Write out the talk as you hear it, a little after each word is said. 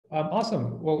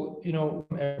Awesome. Well,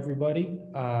 everybody,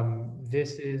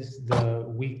 this is the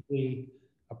weekly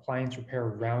appliance repair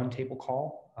roundtable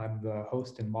call. I'm the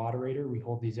host and moderator. We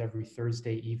hold these every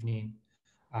Thursday evening.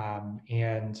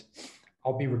 And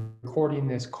I'll be recording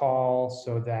this call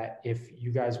so that if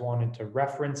you guys wanted to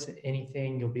reference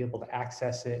anything, you'll be able to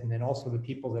access it. And then also the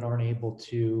people that aren't able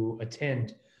to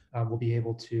attend will be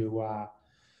able to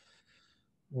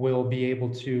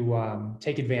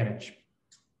take advantage.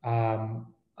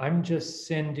 I'm just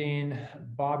sending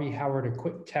Bobby Howard a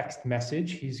quick text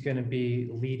message. He's going to be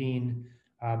leading.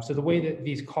 So the way that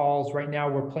these calls, right now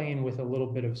we're playing with a little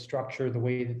bit of structure. The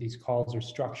way that these calls are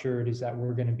structured is that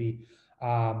we're going to be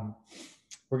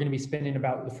spending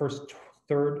about the first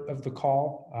third of the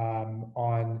call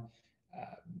on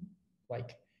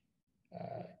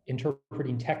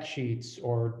interpreting tech sheets,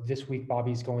 or this week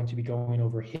Bobby's going to be going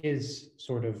over his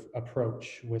sort of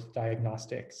approach with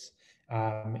diagnostics.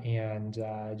 And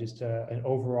just an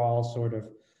overall sort of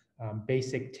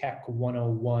basic tech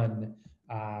 101,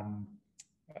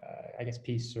 I guess,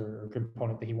 piece or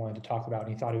component that he wanted to talk about.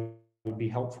 And he thought it would be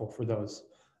helpful for those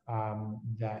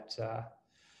that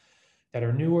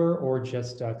are newer or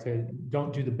just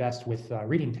don't do the best with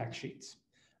reading tech sheets.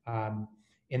 And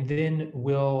then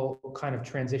we'll kind of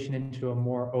transition into a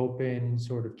more open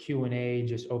sort of Q&A,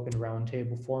 just open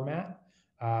roundtable format.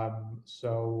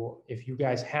 So if you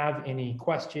guys have any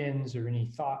questions or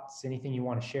any thoughts, anything you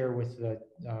want to share with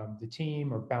the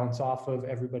team or bounce off of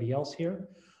everybody else here,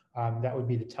 that would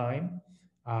be the time.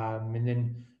 And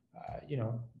then,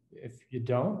 if you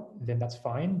don't, then that's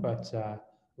fine. But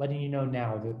letting you know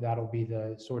now that that'll be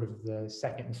the sort of the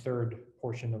second and third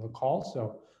portion of the call.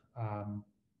 So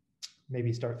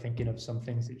maybe start thinking of some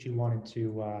things that you wanted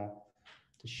to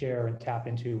share and tap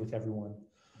into with everyone.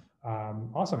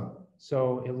 Awesome.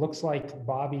 So it looks like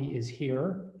Bobby is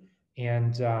here,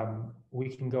 and we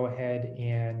can go ahead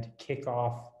and kick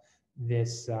off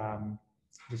this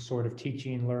this sort of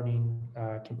teaching, learning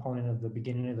component of the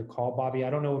beginning of the call. Bobby,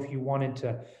 I don't know if you wanted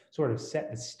to sort of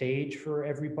set the stage for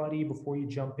everybody before you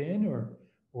jump in,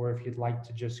 or if you'd like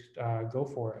to just go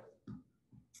for it.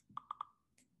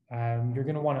 You're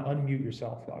going to want to unmute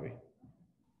yourself, Bobby.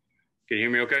 Can you hear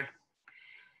me okay?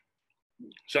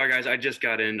 Sorry, guys. I just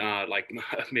got in like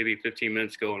maybe 15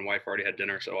 minutes ago, and wife already had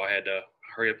dinner, so I had to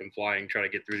hurry up and fly and try to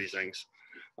get through these things.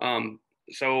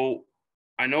 So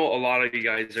I know a lot of you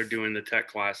guys are doing the tech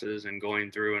classes and going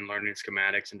through and learning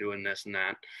schematics and doing this and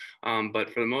that.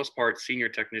 But for the most part, senior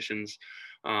technicians,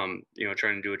 trying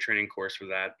to do a training course for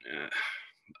that,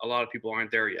 a lot of people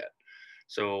aren't there yet.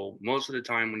 So most of the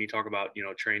time when you talk about,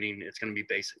 training, it's going to be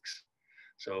basics.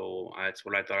 So that's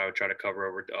what I thought I would try to cover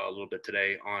over a little bit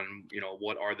today on,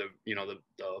 what are the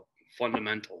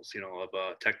fundamentals,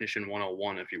 of technician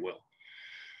 101, if you will.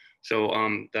 So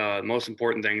the most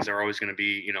important things are always going to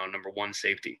be, number one,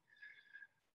 safety.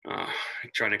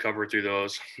 Trying to cover through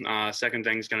those. Second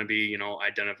thing is going to be,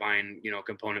 identifying,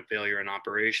 component failure in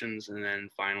operations. And then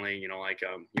finally,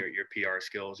 your PR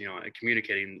skills, and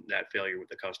communicating that failure with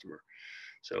the customer.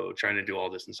 So trying to do all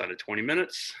this inside of 20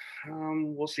 minutes.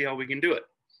 We'll see how we can do it.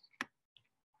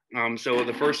 So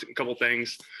the first couple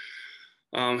things,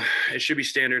 it should be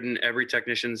standard in every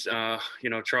technician's,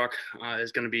 truck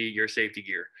is going to be your safety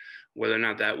gear. Whether or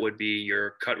not that would be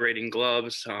your cut rating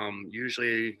gloves,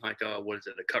 usually like a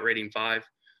cut rating 5,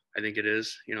 I think it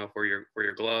is, for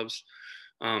your gloves.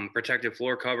 Protective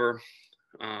floor cover.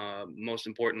 Most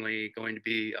importantly, going to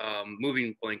be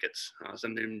moving blankets,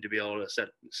 something to be able to set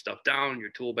stuff down, your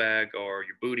tool bag or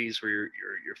your booties for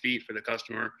your feet for the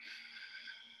customer.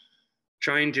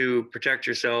 Trying to protect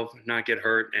yourself, not get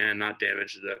hurt, and not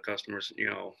damage the customer's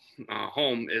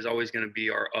home is always going to be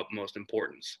our utmost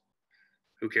importance.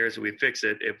 Who cares if we fix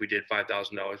it if we did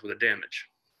 $5,000 worth of damage?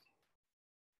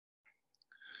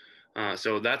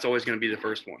 So that's always going to be the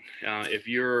first one. If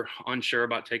you're unsure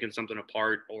about taking something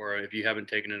apart, or if you haven't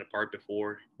taken it apart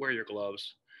before, wear your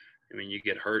gloves. I mean, you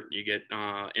get hurt, you get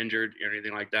injured, or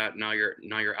anything like that. Now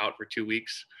you're out for 2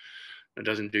 weeks. It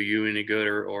doesn't do you any good,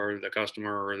 or the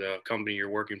customer or the company you're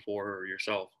working for or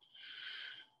yourself.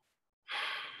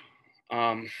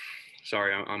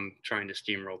 Sorry, I'm trying to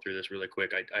steamroll through this really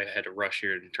quick. I had to rush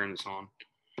here to turn this on.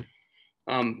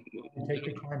 Take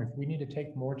your time. If we need to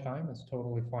take more time, it's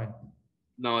totally fine.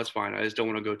 No, it's fine. I just don't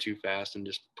want to go too fast and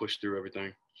just push through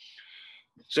everything.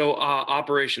 So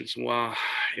operations. Well,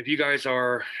 if you guys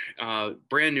are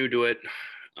brand new to it,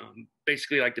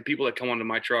 basically like the people that come onto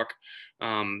my truck,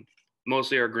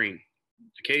 mostly are green.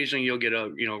 Occasionally you'll get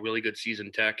a really good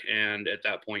seasoned tech, and at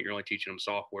that point you're only teaching them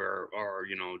software or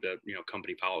the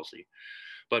company policy.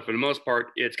 But for the most part,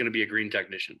 it's going to be a green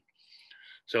technician.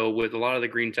 So with a lot of the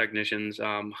green technicians,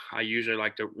 I usually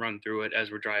like to run through it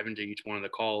as we're driving to each one of the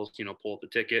calls, pull up the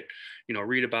ticket,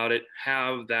 read about it,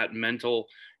 have that mental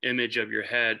image of your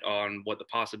head on what the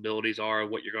possibilities are,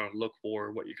 what you're going to look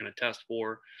for, what you're going to test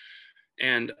for.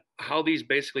 And how these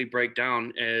basically break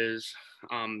down is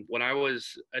when I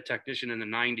was a technician in the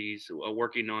 90s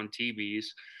working on TVs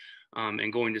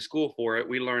and going to school for it,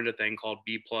 we learned a thing called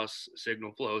B plus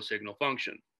signal flow, signal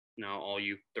function. Now, all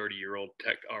you 30-year-old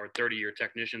tech or 30-year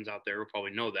technicians out there will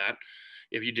probably know that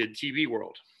if you did TV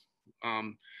world.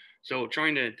 So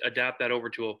trying to adapt that over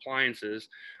to appliances,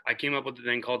 I came up with a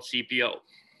thing called CPO.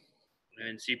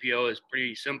 And CPO is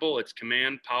pretty simple. It's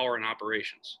command, power, and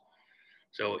operations.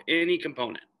 So any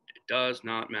component, it does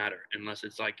not matter unless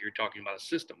it's like you're talking about a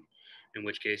system, in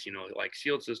which case, like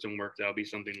sealed system work, that'll be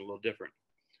something a little different.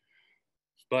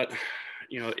 But,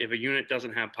 if a unit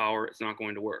doesn't have power, it's not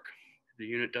going to work. If the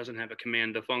unit doesn't have a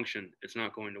command to function, it's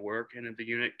not going to work. And if the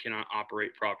unit cannot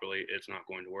operate properly, it's not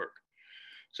going to work.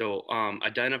 So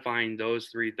identifying those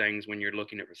three things when you're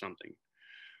looking at for something.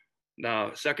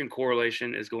 The second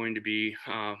correlation is going to be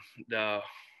the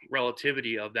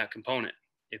relativity of that component.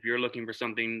 If you're looking for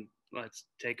something, let's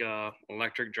take a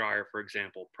electric dryer, for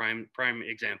example, prime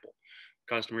example.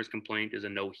 Customer's complaint is a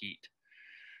no heat.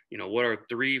 What are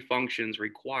three functions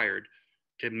required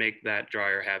to make that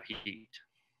dryer have heat?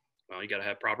 Well, you got to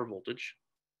have proper voltage.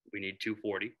 We need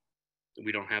 240.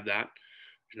 We don't have that.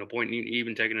 There's no point in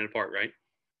even taking it apart, right?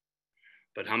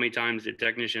 But how many times did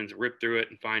technicians rip through it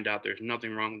and find out there's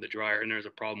nothing wrong with the dryer and there's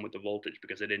a problem with the voltage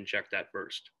because they didn't check that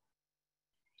first?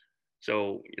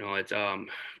 So, it's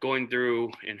going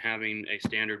through and having a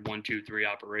standard 1, 2, 3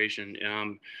 operation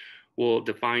will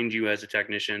define you as a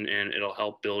technician, and it'll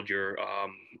help build your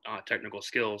technical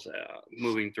skills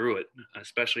moving through it,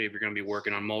 especially if you're going to be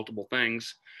working on multiple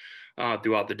things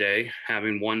throughout the day.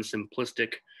 Having one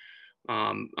simplistic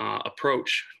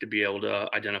approach to be able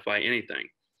to identify anything.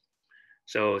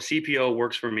 So CPO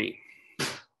works for me.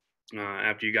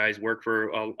 After you guys work for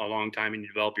a long time and you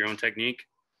develop your own technique,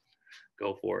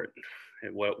 go for it.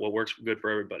 What works good for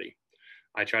everybody.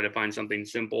 I try to find something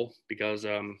simple because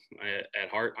at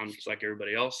heart, I'm just like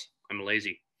everybody else. I'm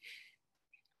lazy.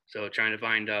 So trying to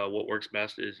find what works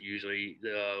best is usually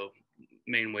the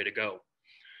main way to go.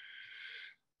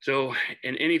 So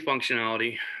in any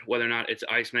functionality, whether or not it's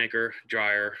ice maker,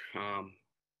 dryer,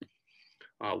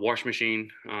 wash machine,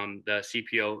 the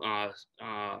CPO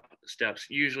steps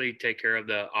usually take care of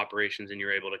the operations, and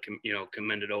you're able to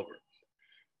commend it over.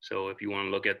 So if you want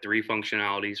to look at three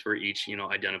functionalities for each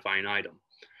identifying item,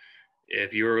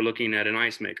 if you're looking at an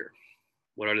ice maker,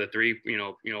 what are the three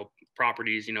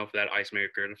properties for that ice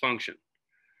maker to function?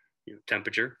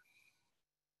 Temperature,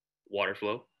 water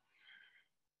flow,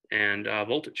 and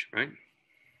voltage, right?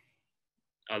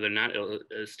 Other than that,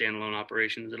 standalone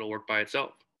operations, it'll work by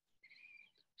itself.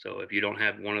 So if you don't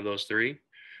have one of those three,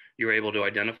 you're able to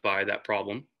identify that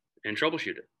problem and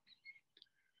troubleshoot it.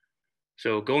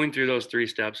 So going through those three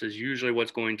steps is usually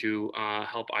what's going to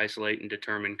help isolate and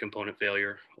determine component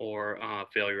failure or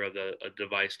failure of the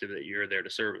device that you're there to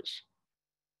service.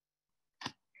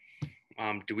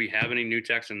 Do we have any new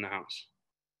techs in the house?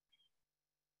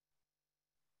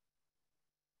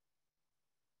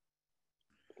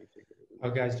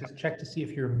 Guys, just check to see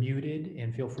if you're muted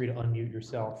and feel free to unmute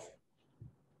yourself.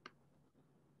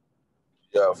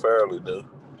 Yeah, fairly new.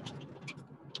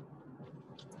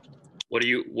 What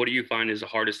do you find is the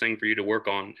hardest thing for you to work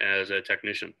on as a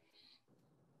technician?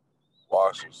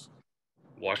 Washers.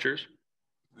 Washers?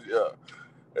 Yeah,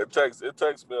 it takes me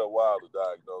a while to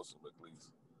diagnose them at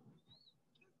least.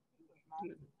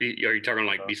 Are you talking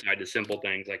like beside the simple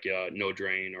things like no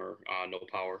drain or no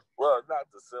power? Well, not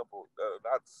the simple stuff.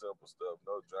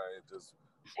 No drain, just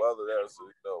whether there's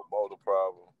a motor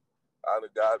problem. I done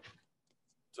got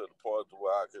to the point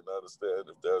where I can understand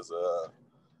if there's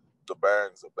the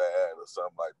bearings are bad or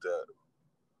something like that.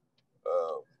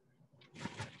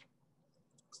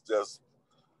 It's just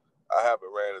I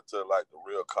haven't ran into like the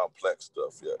real complex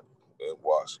stuff yet in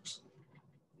washers.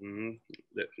 Mm-hmm.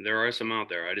 There are some out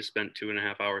there. I just spent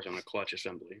 2.5 hours on a clutch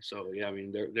assembly. So yeah, I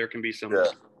mean there can be some. Yeah.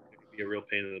 It can be a real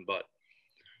pain in the butt.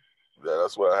 Yeah,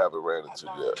 that's what I haven't ran into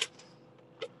yet.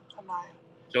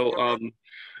 So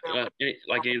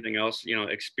like anything else,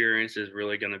 experience is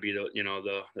really going to be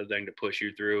the thing to push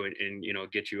you through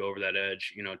and get you over that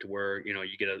edge, to where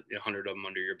you get 100 of them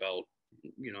under your belt.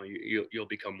 You'll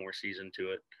become more seasoned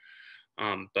to it.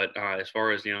 But as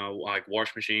far as like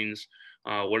wash machines,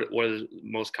 what is the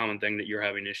most common thing that you're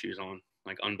having issues on?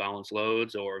 Like unbalanced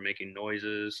loads or making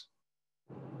noises?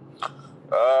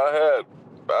 I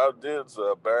did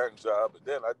a bearing job, and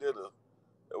then I did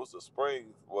it was the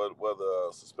springs, where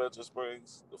the suspension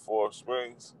springs, the 4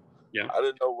 springs. Yeah. I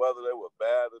didn't know whether they were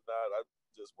bad or not. I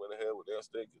just went ahead with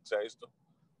instinct and changed them.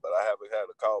 But I haven't had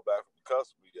a call back from the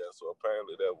customer yet, so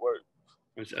apparently that worked.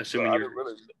 Assuming I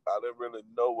didn't really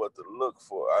know what to look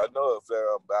for. I know if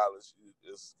they're unbalanced,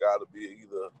 it's got to be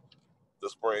either the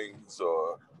springs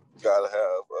or got to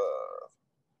have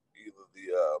either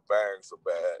the bearings are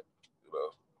bad. You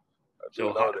know, I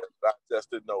do know that. I just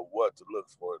didn't know what to look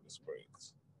for in the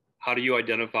springs. How do you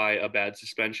identify a bad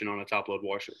suspension on a top load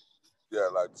washer? Yeah,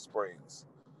 like the springs.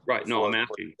 Right. No, I'm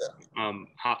asking. Yeah.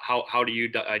 How do you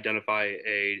identify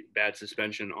a bad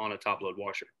suspension on a top load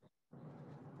washer?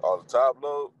 On the top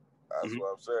load, that's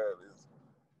what I'm saying. Is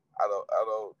I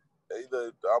don't.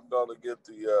 Either I'm gonna get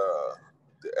the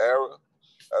error.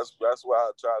 That's why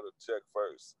I try to check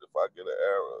first if I get an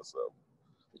error or something.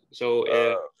 So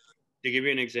to give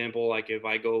you an example, like if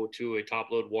I go to a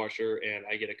top load washer and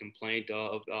I get a complaint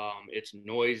of it's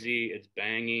noisy, it's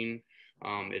banging,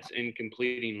 it's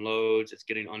incompleting loads, it's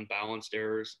getting unbalanced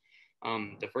errors,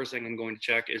 the first thing I'm going to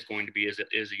check is going to be is the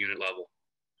unit level.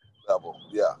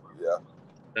 Yeah.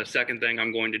 The second thing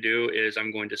I'm going to do is I'm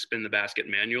going to spin the basket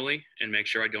manually and make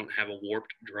sure I don't have a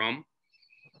warped drum.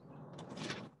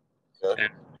 Okay.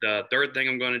 And the third thing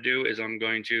I'm going to do is I'm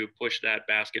going to push that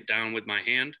basket down with my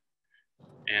hand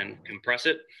and compress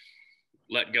it,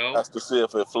 let go. That's to see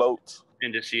if it floats.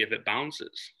 And to see if it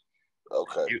bounces.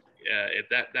 Okay. If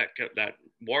that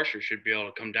washer should be able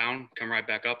to come down, come right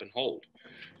back up and hold.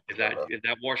 If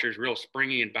that washer is real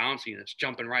springy and bouncy and it's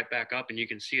jumping right back up and you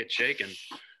can see it shaking,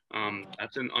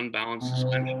 that's an unbalanced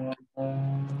suspension.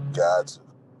 Gotcha.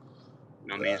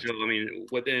 I mean,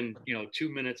 within 2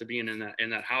 minutes of being in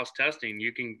that house testing,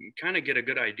 you can kind of get a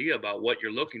good idea about what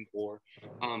you're looking for,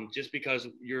 just because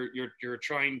you're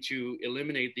trying to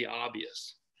eliminate the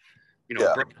obvious.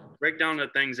 Break down the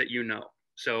things that you know.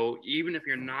 So even if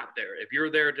you're not there, if you're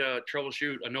there to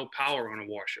troubleshoot a no power on a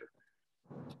washer,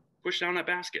 push down that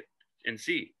basket and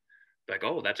see, like,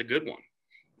 oh, that's a good one.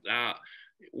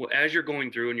 As you're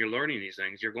going through and you're learning these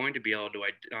things, you're going to be able to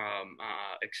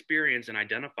experience and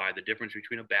identify the difference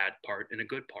between a bad part and a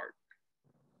good part.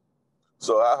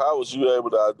 So how was you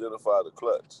able to identify the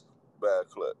bad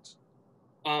clutch?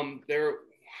 They're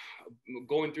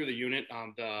going through the unit.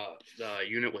 The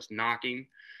unit was knocking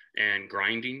and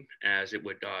grinding as it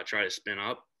would try to spin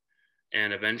up,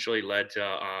 and eventually led to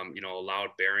a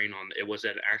loud bearing on. It was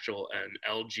an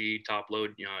LG top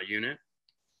load unit.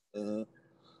 Mm-hmm.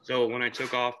 So when I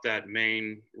took off that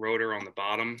main rotor on the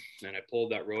bottom and I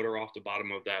pulled that rotor off the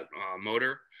bottom of that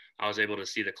motor, I was able to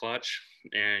see the clutch,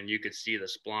 and you could see the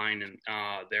spline, and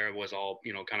there was all,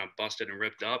 kind of busted and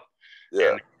ripped up. Yeah.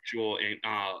 And the actual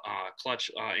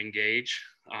clutch engage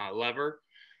lever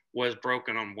was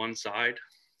broken on one side.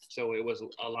 So it was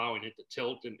allowing it to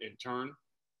tilt and turn.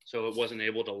 So it wasn't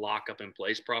able to lock up in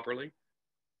place properly.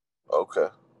 Okay.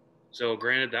 So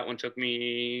granted, that one took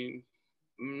me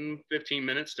 15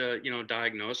 minutes to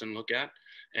diagnose and look at,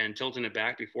 and tilting it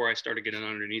back before I started getting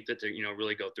underneath it to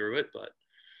really go through it. But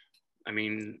I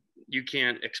mean, you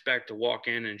can't expect to walk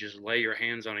in and just lay your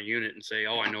hands on a unit and say,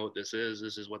 oh, I know what this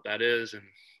is what that is, and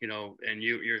and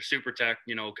you're super tech,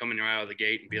 coming right out of the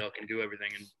gate and be able to do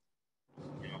everything in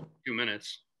 2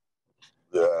 minutes.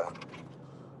 Yeah,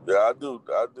 I do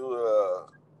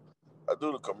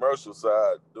the commercial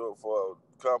side, do it for a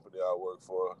company I work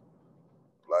for,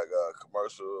 like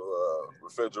commercial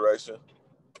refrigeration,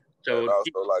 so, and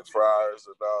also like fryers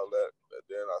and all that. And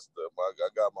then I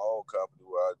got my own company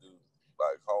where I do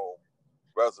like home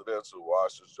residential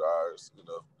washers, dryers,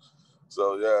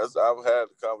 So yeah, I've had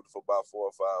the company for about 4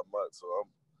 or 5 months. So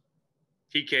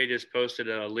TK just posted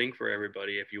a link for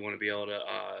everybody if you want to be able to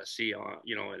see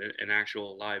an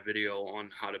actual live video on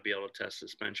how to be able to test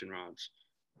suspension rods.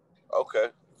 Okay,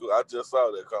 I just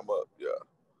saw that come up. Yeah.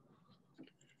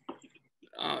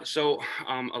 So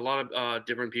a lot of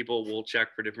different people will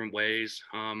check for different ways.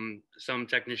 Some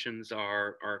technicians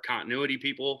are continuity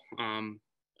people.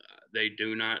 They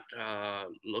do not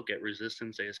look at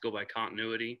resistance. They just go by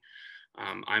continuity.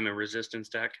 I'm a resistance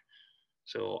tech,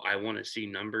 so I want to see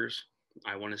numbers.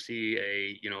 I want to see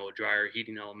a dryer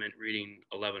heating element reading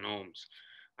 11 ohms.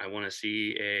 I want to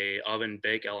see a oven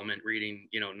bake element reading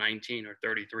 19 or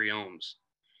 33 ohms.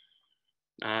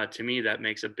 To me, that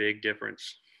makes a big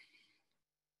difference,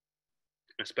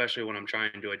 especially when I'm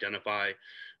trying to identify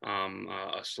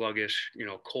a sluggish,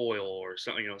 coil or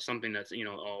something, something that's,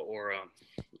 or a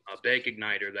bake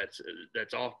igniter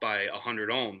that's off by 100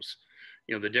 ohms.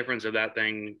 The difference of that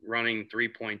thing running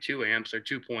 3.2 amps or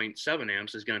 2.7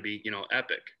 amps is going to be,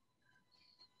 epic.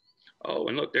 Oh,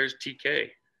 and look, there's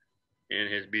TK and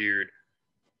his beard.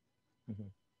 Mm-hmm.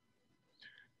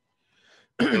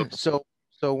 So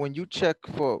when you check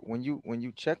for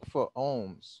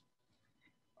ohms,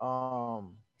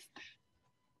 um,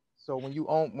 so when you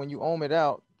ohm it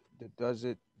out, does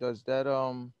that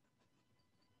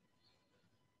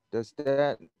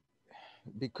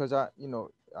because I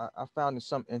found in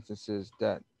some instances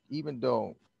that even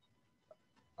though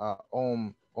I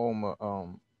ohm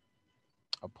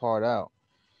a part out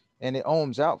and it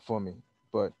ohms out for me,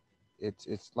 but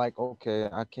it's like, okay,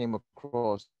 I came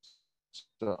across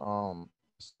the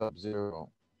sub-zero,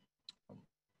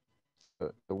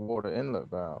 the water inlet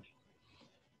valve.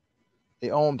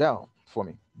 It ohmed out for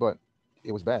me, but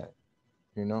it was bad,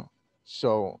 you know.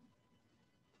 So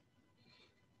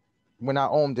when I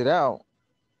ohmed it out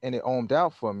and it ohmed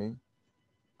out for me,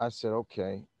 I said,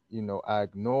 okay, I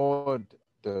ignored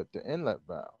the inlet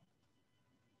valve,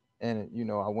 and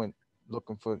I went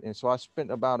looking for, and so I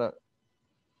spent about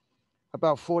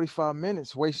 45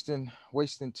 minutes wasting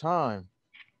time.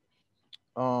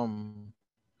 Um,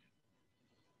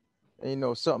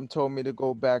 and, something told me to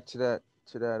go back to that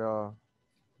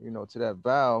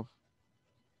valve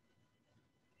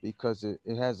because it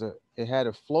had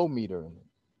a flow meter in it,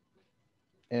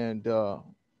 and that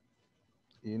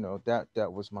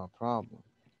was my problem.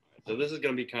 So this is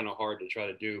going to be kind of hard to try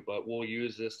to do, but we'll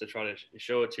use this to try to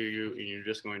show it to you, and you're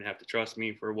just going to have to trust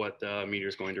me for what the meter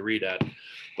is going to read at.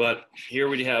 But here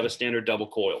we have a standard double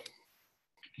coil.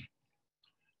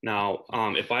 Now,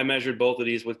 if I measured both of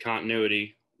these with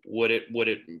continuity, would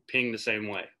it ping the same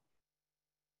way?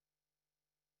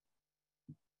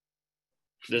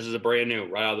 This is a brand new,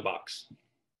 right out of the box.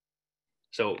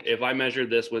 So if I measured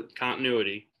this with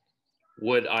continuity,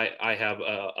 would I have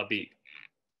a beat?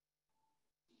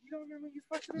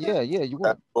 Yeah, you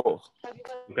would.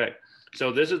 Okay,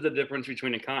 so this is the difference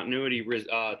between a continuity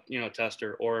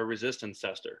tester or a resistance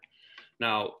tester.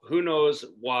 Now, who knows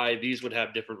why these would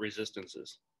have different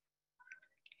resistances?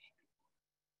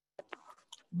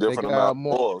 Different amount of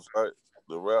coils, right?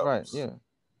 The wraps. Right, yeah.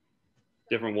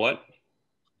 Different what?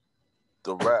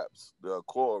 The wraps, the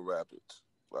coil wrappage,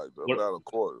 like the amount of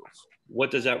coils. What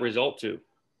does that result to?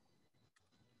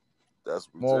 That's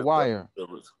more wire.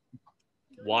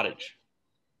 Wattage.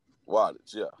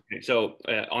 Wattage, yeah. Okay, so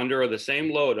under the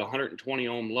same load, 120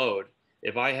 ohm load,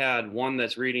 if I had one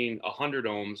that's reading 100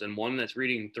 ohms and one that's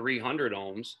reading 300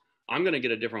 ohms, I'm going to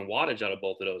get a different wattage out of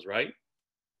both of those, right?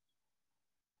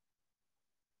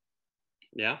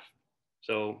 Yeah.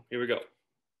 So here we go.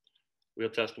 We'll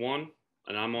test one,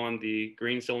 and I'm on the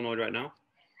green solenoid right now.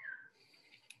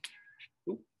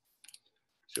 Ooh.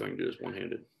 See if I can do this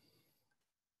one-handed.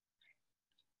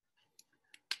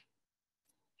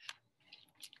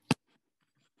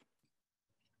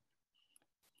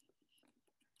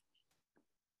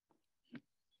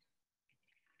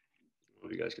 I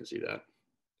hope you guys can see that.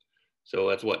 So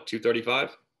that's what,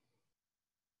 235?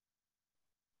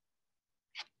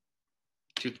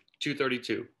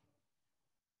 232.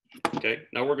 Okay,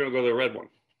 now we're going to go to the red one.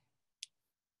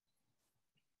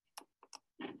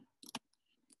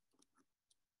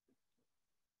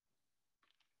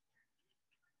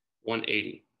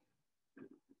 180.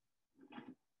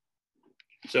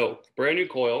 So brand new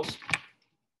coils,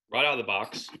 right out of the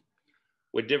box,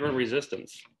 with different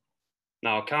resistance.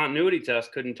 Now, a continuity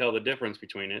test couldn't tell the difference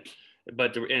between it,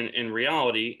 but in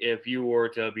reality, if you were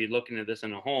to be looking at this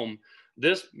in a home,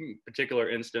 this particular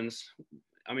instance,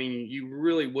 I mean, you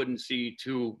really wouldn't see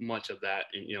too much of that,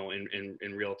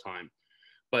 in real time.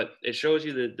 But it shows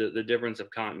you the difference of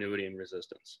continuity and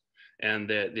resistance, and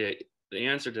the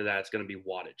answer to that is going to be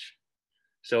wattage.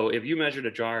 So if you measured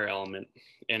a dryer element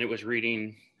and it was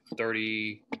reading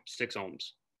 36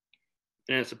 ohms,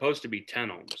 and it's supposed to be 10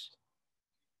 ohms,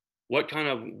 what kind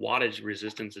of wattage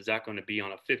resistance is that going to be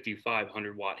on a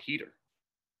 5,500 watt heater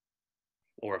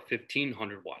or a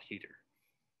 1,500 watt heater?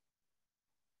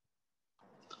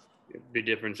 The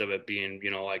difference of it being,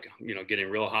 getting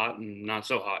real hot and not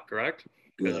so hot, correct?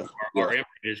 Because our amperage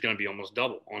is going to be almost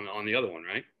double on the other one,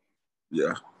 right?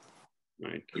 Yeah.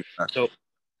 Right.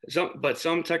 But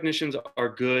some technicians are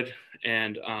good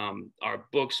and are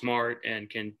book smart and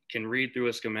can read through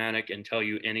a schematic and tell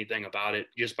you anything about it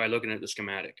just by looking at the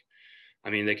schematic. I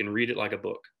mean, they can read it like a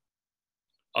book.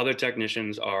 Other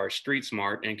technicians are street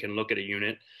smart and can look at a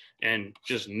unit and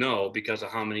just know because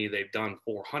of how many they've done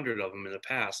 400 of them in the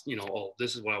past, oh,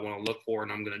 this is what I want to look for,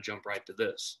 and I'm going to jump right to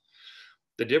this.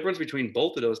 The difference between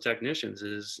both of those technicians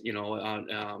is, they're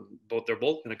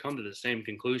both going to come to the same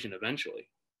conclusion eventually.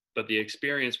 But the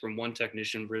experience from one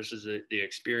technician versus the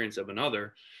experience of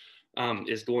another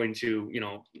is going to,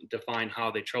 define how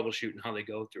they troubleshoot and how they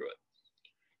go through it.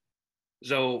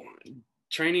 So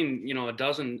training, a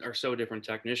dozen or so different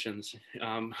technicians,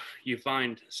 you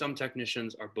find some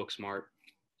technicians are book smart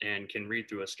and can read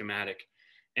through a schematic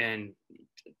and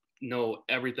know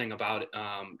everything about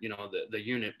the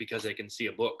unit because they can see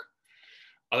a book.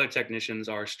 Other technicians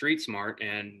are street smart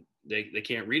and they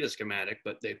can't read a schematic,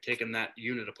 but they've taken that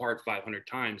unit apart 500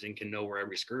 times and can know where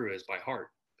every screw is by heart.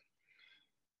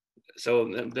 So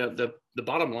the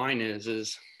bottom line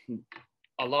is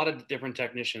a lot of different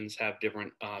technicians have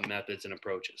different methods and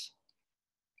approaches.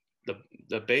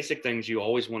 The basic things you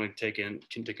always want to take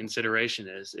into consideration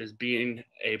is being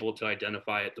able to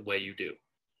identify it the way you do.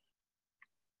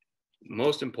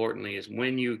 Most importantly is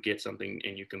when you get something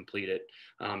and you complete it,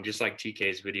 just like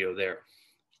TK's video there,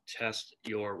 test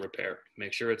your repair,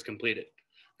 make sure it's completed.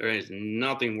 There is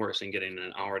nothing worse than getting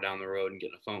an hour down the road and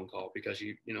getting a phone call because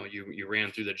you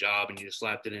ran through the job and you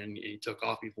slapped it in and you took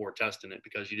off before testing it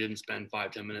because you didn't spend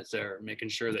 5-10 minutes there making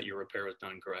sure that your repair was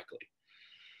done correctly.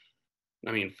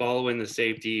 I mean, following the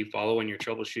safety, following your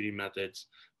troubleshooting methods,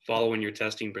 following your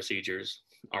testing procedures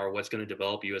are what's going to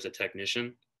develop you as a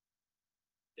technician.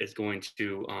 Is going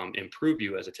to improve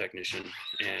you as a technician,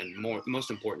 and most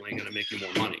importantly, going to make you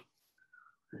more money.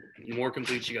 The more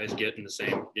completes you guys get in the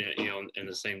same, in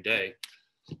the same day,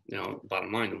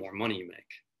 bottom line, the more money you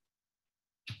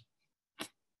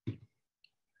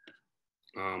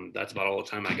make. That's about all the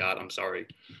time I got. I'm sorry,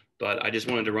 but I just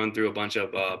wanted to run through a bunch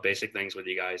of basic things with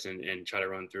you guys and try to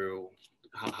run through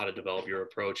how to develop your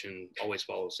approach and always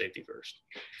follow safety first.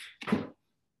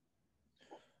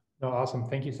 No, awesome.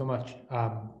 Thank you so much.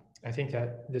 I think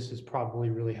that this is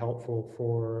probably really helpful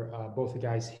for both the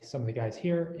guys, some of the guys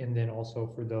here, and then also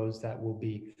for those that will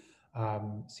be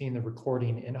seeing the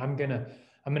recording. And I'm gonna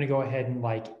go ahead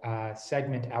and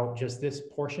segment out just this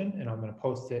portion, and I'm gonna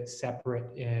post it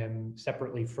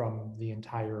separately from the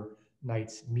entire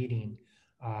night's meeting.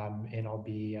 And I'll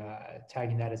be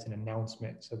tagging that as an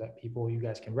announcement so that you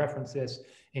guys can reference this,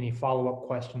 any follow-up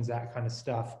questions, that kind of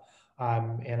stuff.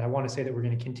 And I want to say that we're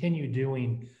going to continue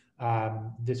doing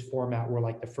this format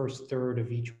where the first third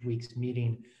of each week's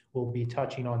meeting will be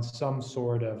touching on some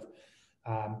sort of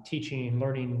teaching,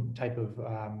 learning type of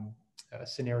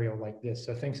scenario like this.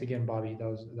 So thanks again, Bobby. That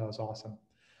was awesome.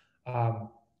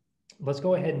 Let's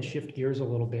go ahead and shift gears a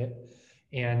little bit.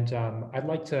 And I'd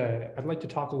like to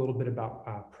talk a little bit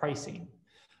about pricing.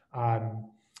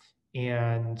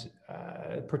 And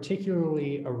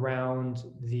particularly around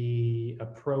the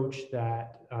approach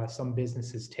that some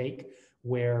businesses take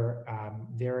where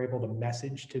they're able to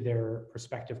message to their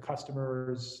prospective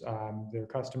customers, their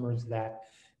customers that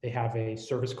they have a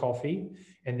service call fee,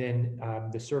 and then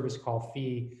the service call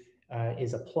fee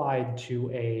is applied to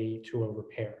a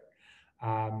repair.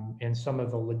 And some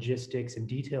of the logistics and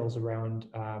details around,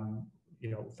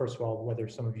 first of all, whether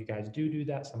some of you guys do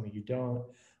that, some of you don't.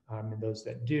 And those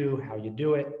that do, how you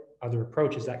do it, other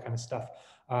approaches, that kind of stuff.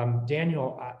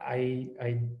 Daniel,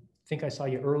 I think I saw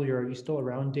you earlier. Are you still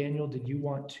around, Daniel? Did you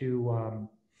want to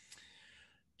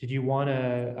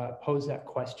pose that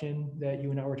question that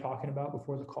you and I were talking about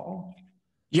before the call?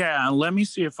 Yeah, let me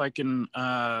see if I can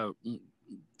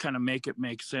kind of make it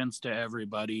make sense to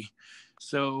everybody.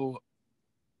 So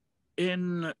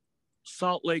in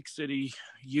Salt Lake City,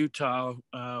 Utah,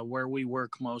 where we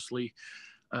work mostly,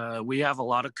 we have a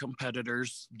lot of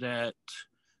competitors that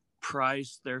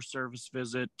price their service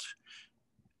visit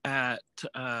at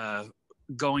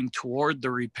going toward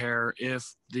the repair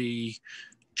if the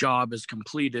job is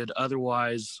completed.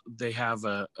 Otherwise, they have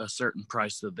a certain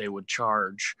price that they would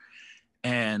charge.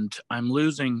 And I'm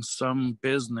losing some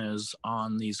business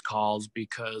on these calls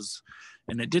because,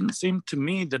 and it didn't seem to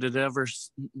me that it ever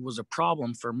was a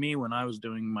problem for me when I was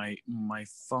doing my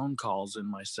phone calls and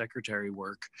my secretary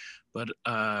work. But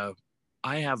I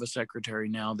have a secretary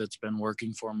now that's been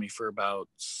working for me for about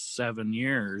 7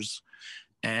 years.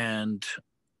 And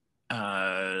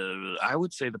I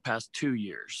would say the past 2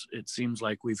 years, it seems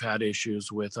like we've had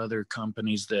issues with other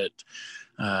companies that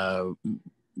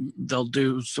they'll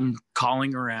do some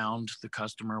calling around, the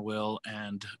customer will,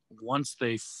 and once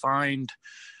they find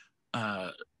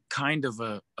kind of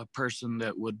a person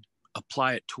that would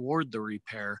apply it toward the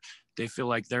repair, they feel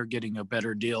like they're getting a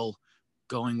better deal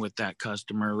going with that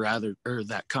customer or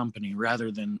that company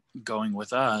rather than going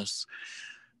with us.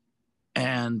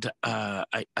 And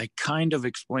I kind of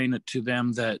explain it to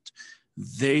them that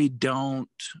they don't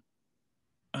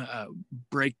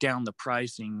break down the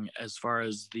pricing as far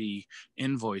as the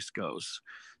invoice goes.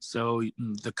 So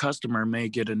the customer may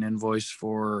get an invoice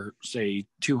for, say,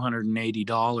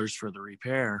 $280 for the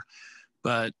repair,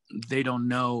 but they don't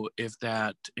know if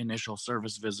that initial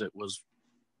service visit was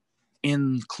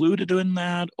included in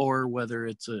that, or whether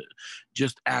it's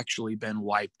just actually been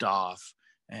wiped off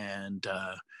and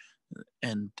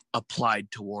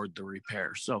applied toward the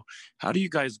repair. So how do you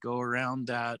guys go around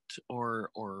that? Or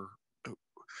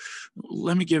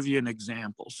let me give you an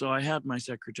example. So I had my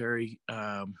secretary,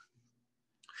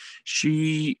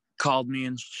 she called me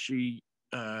and she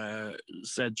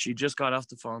said she just got off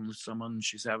the phone with someone.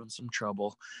 She's having some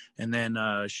trouble. And then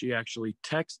she actually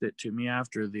texted to me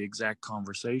after the exact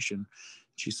conversation.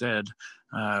 She said,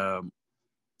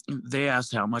 they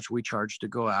asked how much we charge to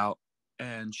go out.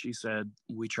 And she said,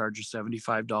 we charge a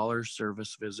 $75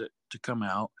 service visit to come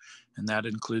out. And that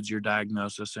includes your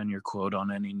diagnosis and your quote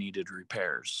on any needed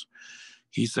repairs.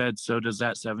 He said, so does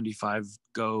that 75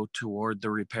 go toward the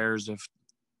repairs if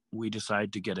we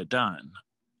decide to get it done?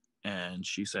 And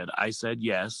she said, I said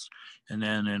yes. And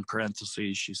then in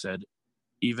parentheses, she said,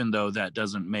 even though that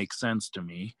doesn't make sense to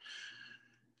me.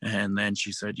 And then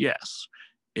she said, yes,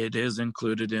 it is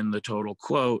included in the total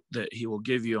quote that he will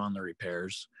give you on the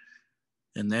repairs.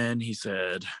 And then he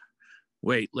said,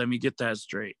 wait, let me get that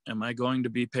straight. Am I going to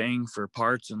be paying for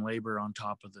parts and labor on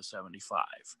top of the 75?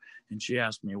 And she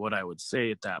asked me what I would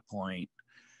say at that point.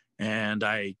 And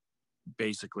I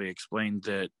basically explained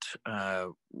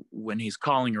that when he's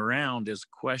calling around, his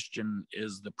question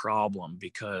is the problem,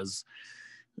 because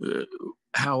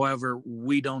however,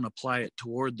 we don't apply it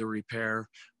toward the repair.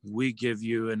 We give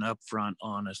you an upfront,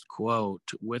 honest quote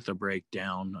with a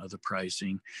breakdown of the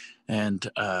pricing. And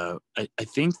I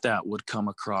think that would come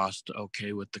across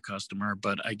okay with the customer.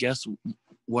 But I guess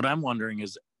what I'm wondering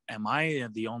is, am I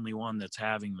the only one that's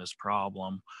having this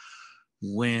problem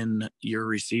when you're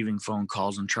receiving phone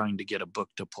calls and trying to get a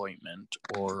booked appointment?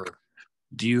 Or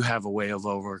do you have a way of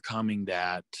overcoming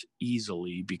that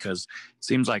easily? Because it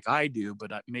seems like I do,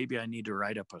 but maybe I need to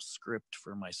write up a script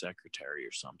for my secretary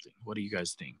or something. What do you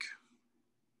guys think?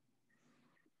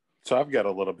 So I've got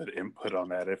a little bit of input on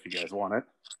that if you guys want it.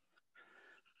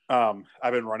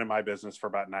 I've been running my business for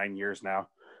about 9 years now.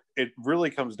 It really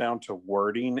comes down to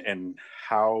wording and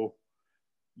how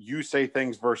you say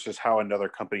things versus how another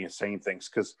company is saying things.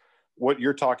 Because what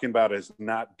you're talking about is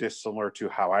not dissimilar to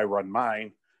how I run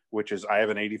mine, which is I have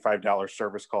an $85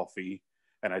 service call fee.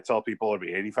 And I tell people it'll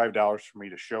be $85 for me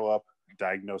to show up,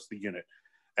 diagnose the unit.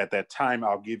 At that time,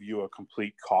 I'll give you a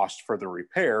complete cost for the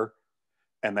repair.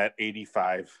 And that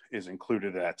 85 is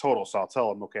included in that total. So I'll tell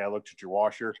them, okay, I looked at your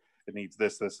washer. It needs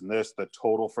this, this, and this. The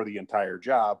total for the entire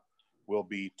job will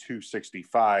be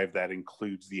 $265. That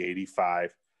includes the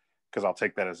 85, because I'll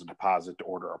take that as a deposit to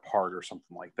order a part or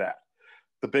something like that.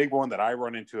 The big one that I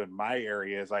run into in my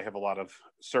area is I have a lot of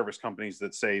service companies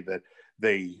that say that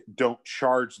they don't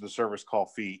charge the service call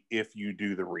fee if you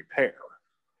do the repair.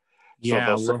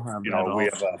 Yeah, so they'll say, we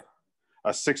have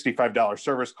a $65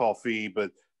 service call fee,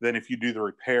 but then if you do the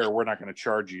repair, we're not going to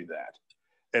charge you that.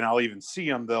 And I'll even see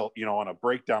them, they'll, on a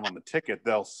breakdown on the ticket,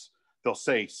 they'll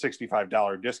say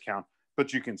 $65 discount,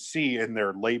 but you can see in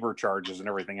their labor charges and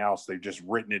everything else, they've just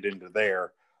written it into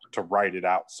there to write it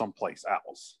out someplace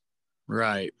else.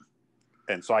 Right.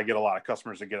 And so I get a lot of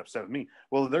customers that get upset with me.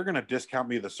 Well, they're going to discount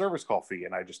me the service call fee.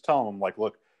 And I just tell them, like,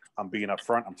 look, I'm being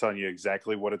upfront. I'm telling you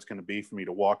exactly what it's going to be for me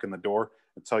to walk in the door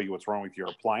and tell you what's wrong with your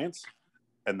appliance.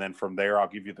 And then from there, I'll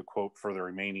give you the quote for the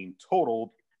remaining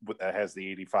total that has the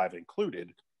 85 included.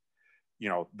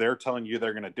 They're telling you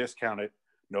they're going to discount it.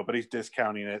 Nobody's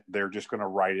discounting it. They're just going to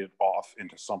write it off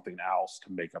into something else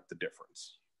to make up the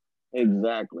difference.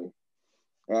 Exactly.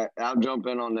 I'll jump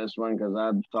in on this one because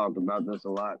I've talked about this a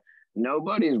lot.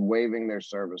 Nobody's waiving their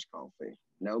service call fee.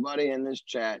 Nobody in this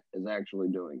chat is actually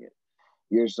doing it.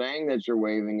 You're saying that you're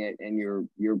waiving it and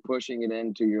you're pushing it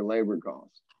into your labor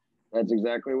costs. That's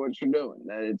exactly what you're doing.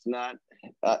 That it's not.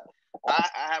 I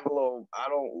have a little. I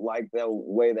don't like the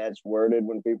way that's worded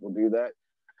when people do that.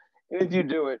 And if you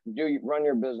do it, run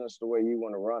your business the way you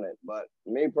want to run it. But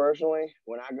me personally,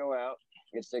 when I go out,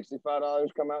 it's $65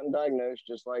 come out and diagnose,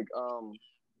 just like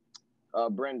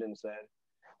Brendan said.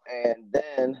 And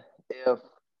then if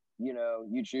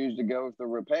you choose to go with the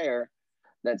repair,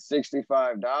 that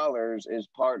 $65 is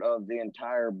part of the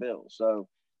entire bill. So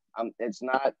it's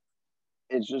not.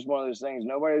 It's just one of those things.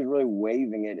 Nobody's really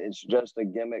waiving it. It's just a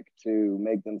gimmick to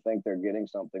make them think they're getting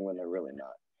something when they're really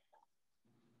not.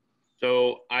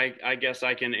 So I guess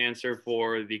I can answer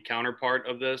for the counterpart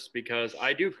of this, because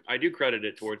I do credit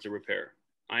it towards the repair.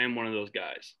 I am one of those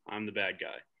guys. I'm the bad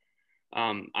guy.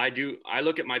 I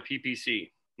look at my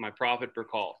PPC, my profit per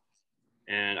call,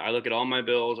 and I look at all my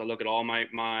bills. I look at all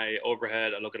my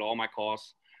overhead. I look at all my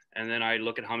costs, and then I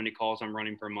look at how many calls I'm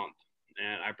running per month,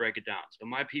 and I break it down. So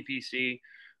my PPC,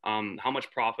 how much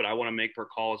profit I want to make per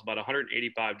call is about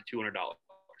 $185 to $200.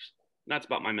 That's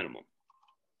about my minimum.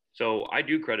 So I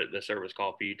do credit the service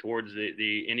call fee towards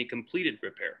the any completed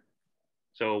repair.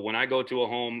 So when I go to a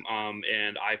home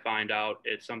and I find out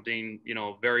it's something, you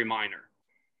know, very minor,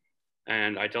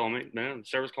 and I tell them, no, the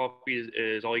service call fee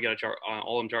is all you got to charge,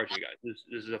 all I'm charging you guys.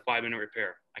 This is a 5-minute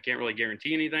repair. I can't really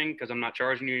guarantee anything because I'm not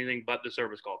charging you anything but the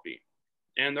service call fee.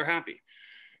 And they're happy.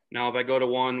 Now, if I go to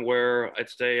one where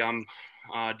let's say I'm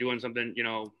doing something, you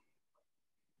know,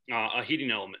 a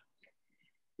heating element,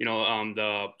 you know,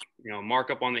 the, you know,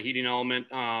 markup on the heating element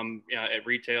at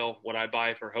retail, what I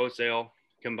buy for wholesale,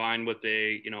 combined with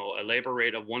a, you know, a labor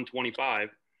rate of 125,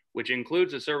 which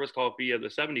includes a service call fee of the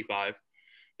 75,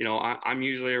 you know, I'm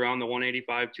usually around the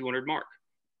 185, 200 mark.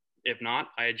 If not,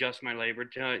 I adjust my labor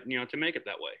to, you know, to make it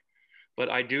that way. But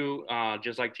I do,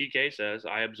 just like TK says,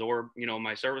 I absorb, you know,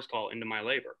 my service call into my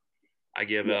labor. I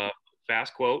give a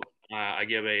fast quote, I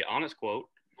give a honest quote,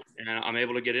 and I'm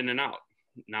able to get in and out.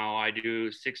 Now I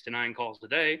do 6 to 9 calls a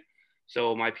day.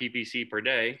 So my PPC per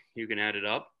day, you can add it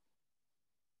up.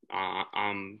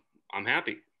 I'm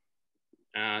happy.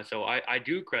 So I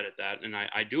do credit that, and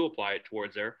I do apply it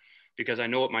towards there because I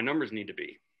know what my numbers need to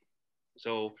be.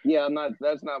 So yeah,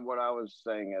 that's not what I was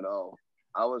saying at all.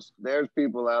 There's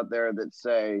people out there that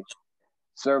say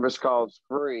service calls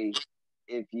free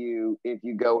if you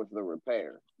go with the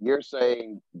repair. You're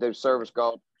saying there's service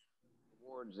call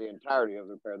towards the entirety of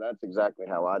the repair. That's exactly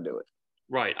how I do it.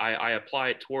 Right. I apply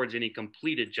it towards any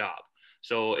completed job.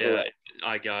 So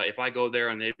if I go there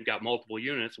and they've got multiple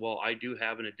units, well, I do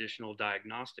have an additional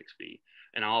diagnostics fee,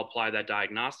 and I'll apply that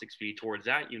diagnostics fee towards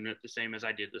that unit the same as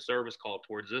I did the service call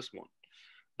towards this one.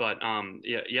 But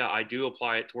yeah, I do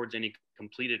apply it towards any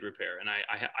completed repair, and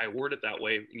I word it that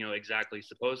way, you know, exactly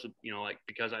supposed to, you know, like,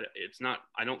 because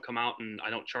I don't come out and I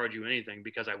don't charge you anything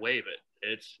because I waive it.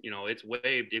 It's, you know, it's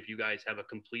waived if you guys have a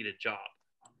completed job.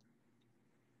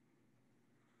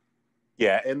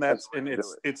 Yeah, and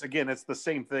it's again, it's the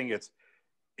same thing.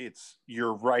 It's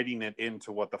you're writing it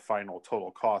into what the final total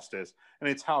cost is, and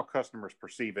it's how customers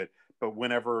perceive it. But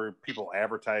whenever people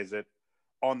advertise it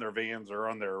on their vans or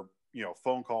on their, you know,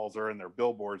 phone calls or in their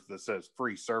billboards that says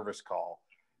free service call,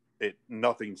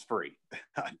 nothing's free.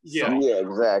 Yeah,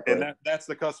 exactly. And that's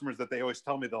the customers that they always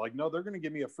tell me. They're like, no, they're going to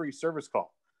give me a free service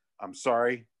call. I'm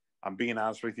sorry, I'm being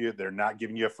honest with you. They're not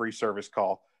giving you a free service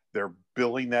call. They're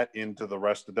billing that into the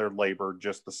rest of their labor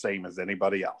just the same as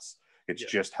anybody else. It's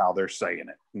just how they're saying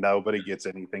it. Nobody gets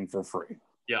anything for free.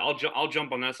 Yeah, I'll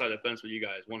jump on that side of the fence with you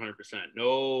guys 100%.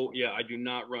 No, yeah, I do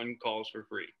not run calls for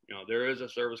free. You know, there is a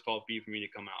service call fee for me to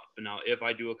come out. But now if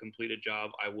I do a completed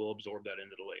job, I will absorb that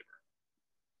into the labor.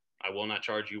 I will not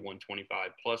charge you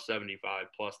 125 plus 75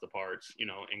 plus the parts, you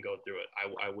know, and go through it.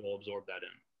 I will absorb that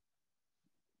in.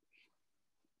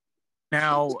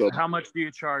 Now, how much do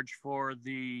you charge for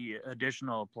the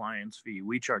additional appliance fee?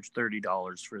 We charge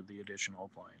 $30 for the additional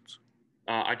appliance.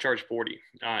 I charge 40.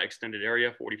 Extended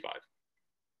area, 45.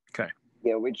 Okay.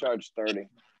 Yeah, we charge 30.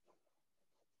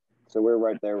 So we're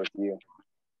right there with you.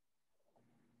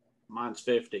 Mine's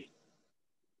 50.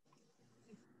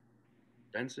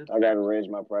 Expensive. I gotta raise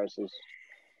my prices.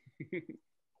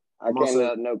 I can't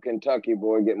let no Kentucky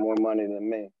boy get more money than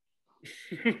me.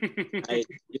 Hey,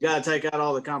 you gotta take out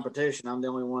all the competition. I'm the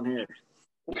only one here.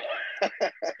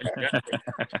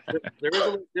 There is a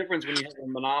little difference when you have a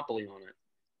monopoly on it.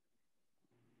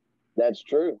 That's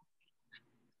true.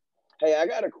 Hey, I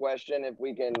got a question. If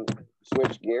we can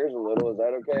switch gears a little, is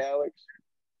that okay, Alex?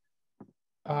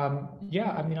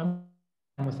 Yeah, I mean, I'm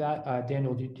with that.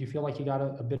 Daniel, do you feel like you got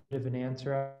a bit of an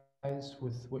answer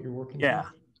with what you're working Yeah,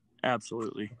 through?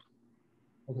 absolutely.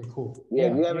 Okay, cool. Yeah,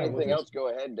 if you have anything else, go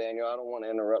ahead, Daniel. I don't want to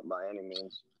interrupt by any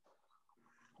means.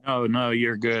 No,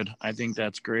 you're good. I think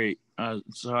that's great.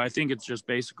 So I think it's just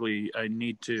basically I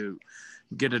need to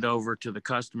get it over to the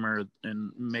customer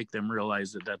and make them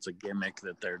realize that that's a gimmick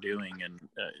that they're doing. And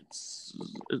it's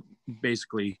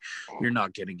basically, you're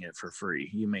not getting it for free.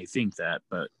 You may think that,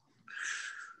 but.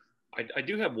 I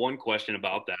do have one question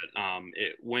about that.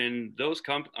 When those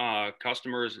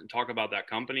customers talk about that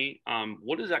company,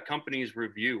 what is that company's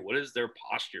review? What is their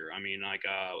posture? I mean, like,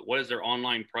 what is their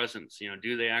online presence? You know,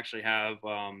 do they actually have,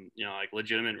 you know, like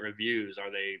legitimate reviews?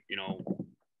 Are they, you know,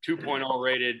 2.0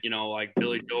 rated, you know, like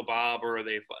Billy Joe Bob, or are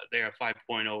they a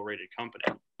 5.0 rated company?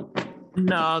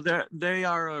 No, they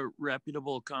are a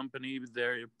reputable company.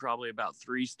 They're probably about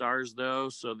 3 stars though,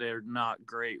 so they're not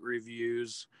great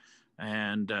reviews.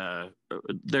 And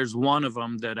there's one of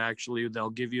them that actually they'll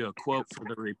give you a quote for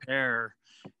the repair,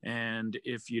 and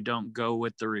if you don't go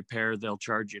with the repair, they'll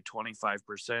charge you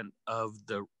 25% of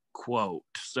the quote.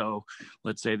 So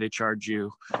let's say they charge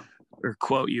you or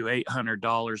quote you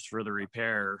 $800 for the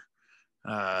repair.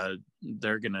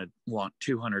 they're going to want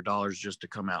 $200 just to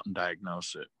come out and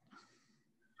diagnose it.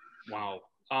 Wow.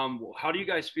 How do you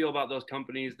guys feel about those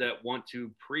companies that want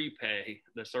to prepay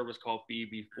the service call fee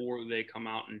before they come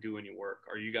out and do any work?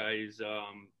 Are you guys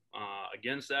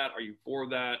against that? Are you for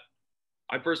that?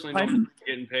 I personally don't like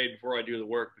getting paid before I do the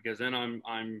work, because then I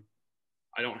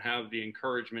don't have the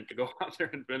encouragement to go out there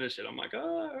and finish it. I'm like,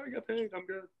 oh, I got paid, I'm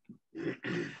good.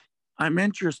 I'm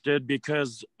interested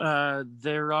because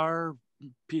there are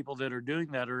people that are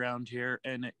doing that around here,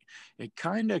 and it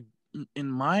kind of,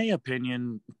 in my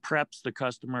opinion, preps the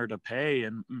customer to pay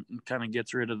and kind of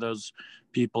gets rid of those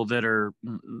people that are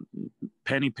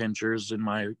penny pinchers in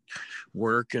my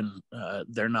work, and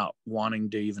they're not wanting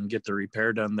to even get the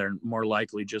repair done. They're more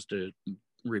likely just to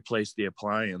replace the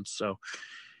appliance. So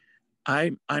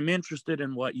I'm interested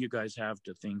in what you guys have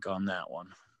to think on that one.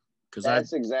 Because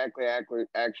that's exactly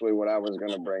actually what I was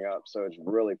going to bring up. So it's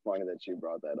really funny that you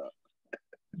brought that up.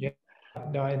 Yeah,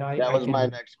 no, and that was my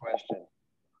next question.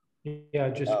 Yeah,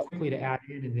 just quickly to add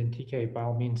in, and then TK, by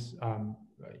all means, kind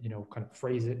of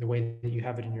phrase it the way that you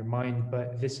have it in your mind.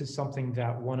 But this is something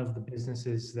that one of the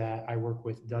businesses that I work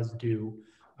with does do.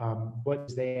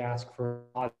 What they ask for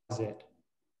a deposit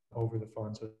over the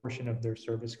phone, so a portion of their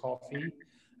service call fee.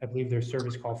 I believe their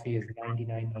service call fee is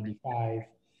 $99.95,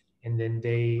 and then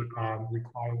they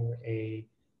require a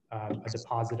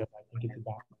deposit of, I think it's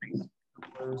about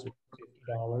 $40 or $50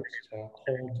 to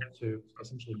hold, to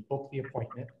essentially book the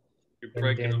appointment.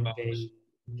 And then they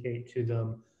indicate to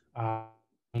them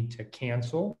need to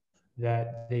cancel,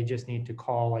 that they just need to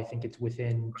call, I think it's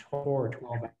within 4 or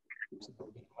 12 hours,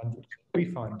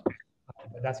 refund.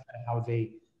 But that's kind of how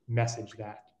they message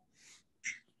that.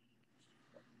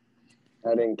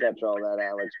 I didn't catch all that,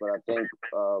 Alex, but I think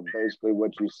basically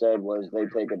what you said was they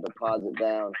take a deposit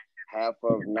down, half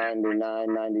of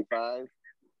 $99.95.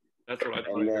 That's what I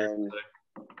thought. And then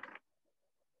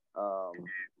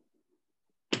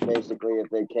basically if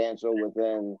they cancel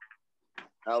within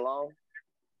how long?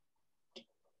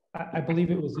 I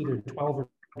believe it was either 12 or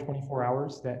 24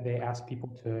 hours that they asked people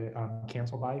to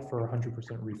cancel by for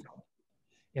 100% refund.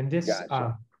 And this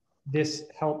this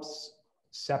helps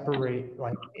separate,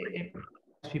 like, it helps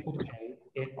people to pay.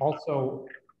 It also,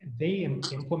 they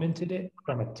implemented it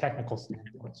from a technical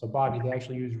standpoint. So Bobby, they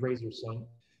actually use Razor Sync,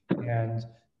 and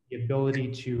the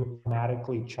ability to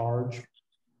automatically charge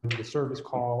the service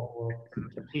call or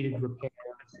completed repairs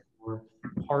or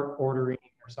part ordering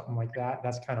or something like that.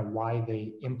 That's kind of why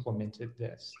they implemented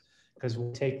this, because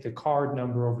we'll take the card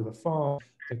number over the phone.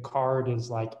 The card is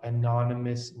like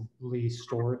anonymously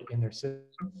stored in their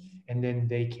system, and then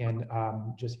they can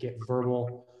just get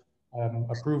verbal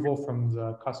approval from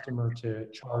the customer to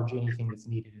charge anything that's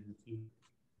needed in the future.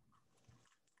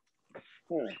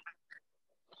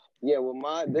 Yeah,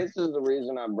 well, this is the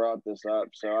reason I brought this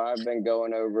up. So I've been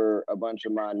going over a bunch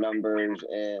of my numbers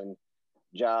and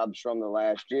jobs from the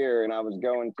last year, and I was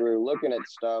going through looking at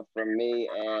stuff from me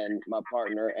and my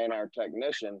partner and our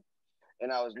technician,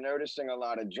 and I was noticing a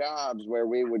lot of jobs where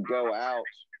we would go out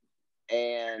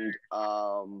and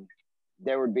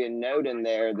there would be a note in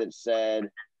there that said,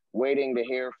 waiting to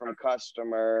hear from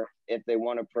customer if they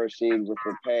want to proceed with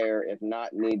repair, if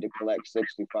not, need to collect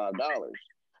 $65.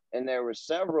 And there were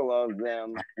several of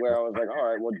them where I was like, all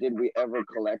right, well, did we ever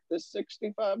collect this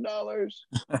 $65?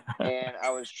 And I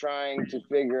was trying to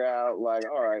figure out, like,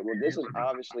 all right, well, this is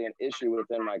obviously an issue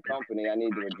within my company. I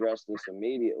need to address this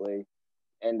immediately.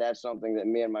 And that's something that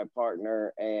me and my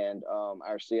partner and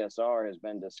our CSR has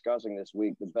been discussing this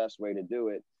week, the best way to do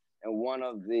it. And one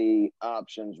of the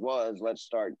options was, let's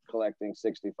start collecting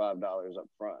 $65 up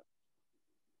front.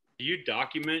 Do you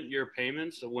document your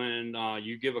payments when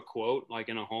you give a quote, like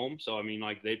in a home? So, I mean,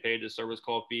 like they paid the service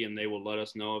call fee and they will let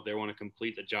us know if they want to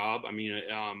complete the job. I mean,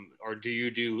 or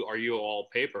are you all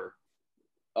paper?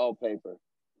 All paper.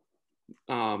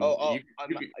 No,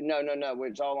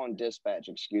 it's all on dispatch,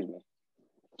 excuse me.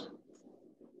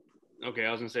 Okay,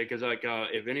 I was gonna say, because like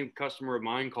if any customer of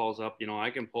mine calls up, I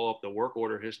can pull up the work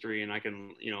order history and I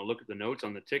can, look at the notes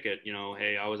on the ticket.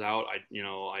 Hey, I was out.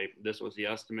 This was the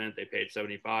estimate. They paid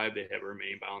 75. They have a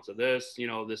remaining balance of this.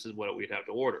 This is what we'd have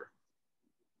to order.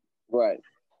 Right,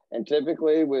 and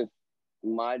typically with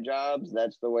my jobs,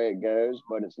 that's the way it goes,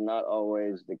 but it's not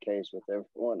always the case with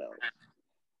everyone else,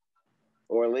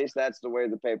 or at least that's the way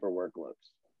the paperwork looks.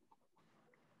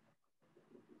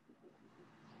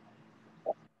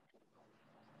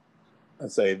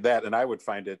 I'd say that, and I would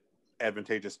find it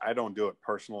advantageous. I don't do it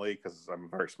personally because I'm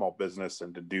a very small business,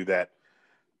 and to do that,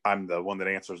 I'm the one that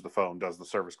answers the phone, does the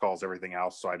service calls, everything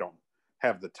else. So I don't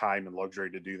have the time and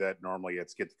luxury to do that. Normally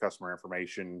it's get the customer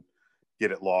information,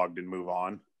 get it logged, and move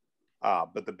on.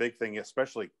 But the big thing,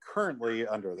 especially currently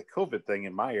under the COVID thing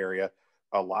in my area,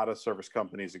 a lot of service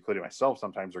companies, including myself,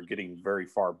 sometimes are getting very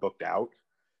far booked out.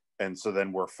 And so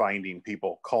then we're finding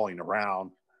people calling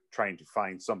around, trying to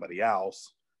find somebody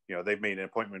else. You know, they've made an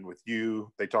appointment with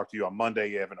you. They talk to you on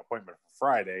Monday. You have an appointment for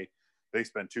Friday. They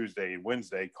spend Tuesday and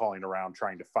Wednesday calling around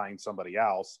trying to find somebody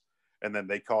else. And then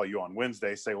they call you on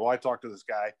Wednesday, say, well, I talked to this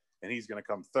guy and he's going to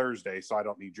come Thursday, so I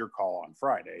don't need your call on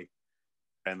Friday.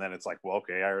 And then it's like, well,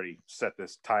 okay, I already set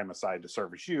this time aside to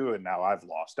service you, and now I've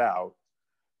lost out.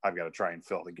 I've got to try and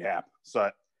fill the gap. So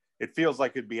it feels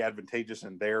like it'd be advantageous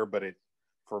in there, but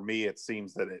for me, it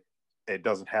seems that it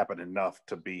doesn't happen enough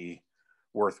to be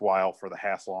worthwhile for the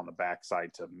hassle on the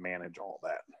backside to manage all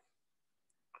that.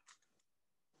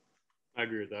 I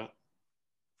agree with that.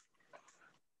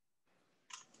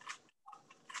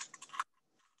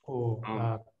 Cool.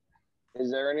 Is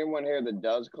there anyone here that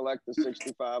does collect the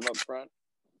 65 up front?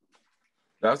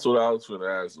 That's what I was going to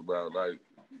ask about. Like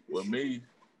with me,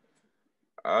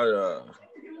 I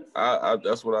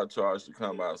that's what I charge to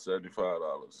come out,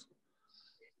 $75.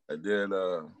 And then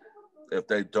if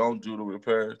they don't do the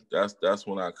repair, that's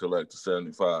when I collect the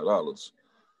 $75.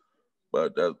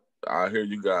 But I hear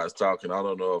you guys talking. I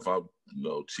don't know if I'm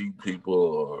cheap people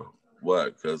or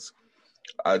what, because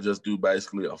I just do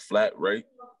basically a flat rate.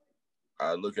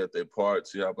 I look at their part,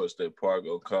 see how much their part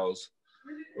gonna cost.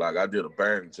 Like I did a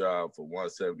bearing job for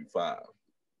 $175.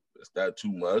 Is that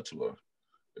too much, or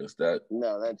is that?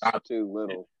 No, that's too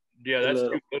little. Yeah, that's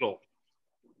too little.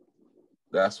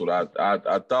 That's what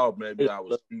I thought. Maybe I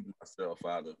was shooting myself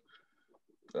out of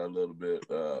a little bit,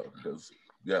 because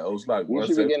it was like you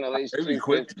should be getting at least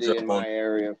 $250 in my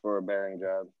area for a bearing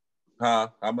job. Huh?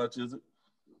 How much is it?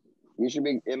 You should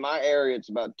be in my area. It's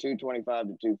about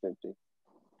 $225 to $250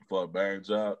 for a bearing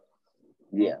job.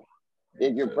 Yeah,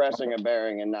 if you're pressing a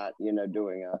bearing and not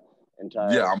doing a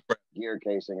entire gear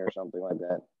casing or something like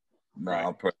that. No,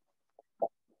 I'm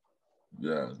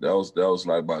yeah, that was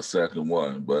like my second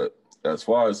one. But as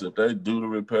far as if they do the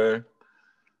repair,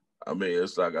 I mean,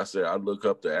 it's like I said, I look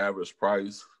up the average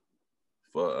price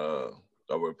for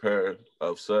a repair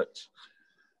of such,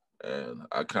 and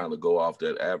I kind of go off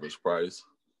that average price,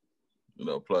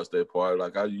 plus their part.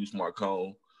 Like I use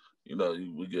Marcone,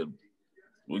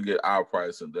 we get our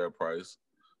price and their price,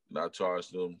 and I charge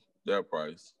them their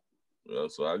price.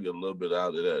 So I get a little bit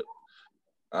out of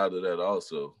that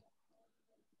also.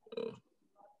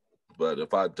 But if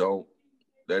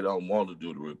they don't want to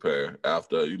do the repair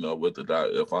after, with the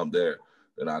doctor, if I'm there,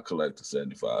 then I collect the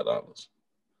 $75.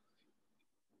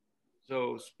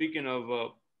 So speaking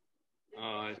of,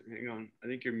 hang on, I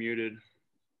think you're muted.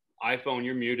 iPhone,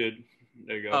 you're muted.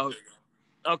 There you go.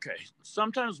 Okay.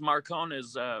 Sometimes Marcone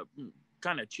is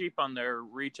kind of cheap on their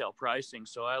retail pricing,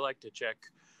 so I like to check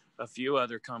a few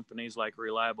other companies like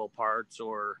Reliable Parts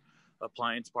or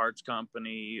Appliance Parts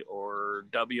Company or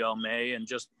WLMA, and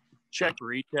just check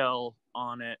retail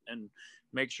on it and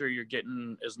make sure you're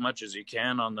getting as much as you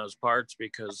can on those parts,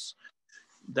 because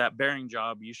that bearing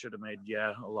job you should have made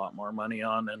a lot more money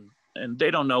on, and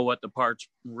they don't know what the parts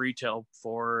retail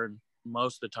for, and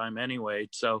most of the time anyway.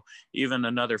 So even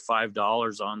another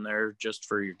 $5 on there just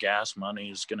for your gas money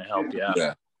is going to help you out.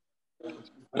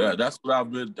 Yeah, that's what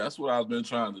I've been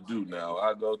trying to do now.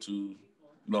 I go to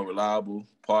Reliable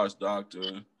Parts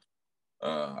Doctor.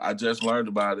 I just learned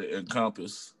about it in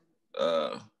Compass,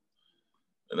 and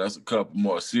that's a couple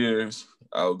more Sears.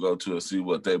 I'll go to and see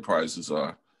what their prices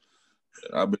are.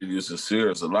 And I've been using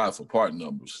Sears a lot for part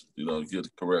numbers, get the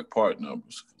correct part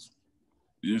numbers.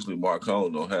 Usually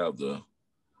Marcone don't have the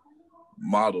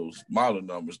model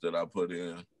numbers that I put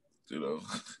in,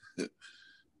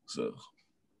 So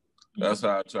that's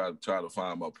how I try to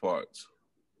find my parts.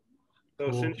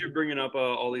 So since you're bringing up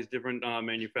all these different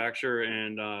manufacturer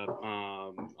and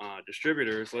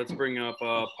distributors, let's bring up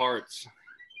parts.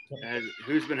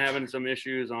 Who's been having some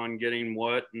issues on getting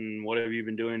what, and what have you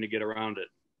been doing to get around it?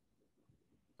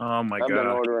 Oh my God. I've been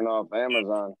ordering off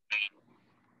Amazon.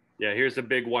 Yeah, here's the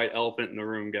big white elephant in the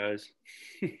room, guys.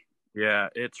 Yeah,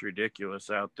 it's ridiculous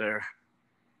out there.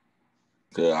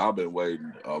 I've been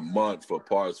waiting a month for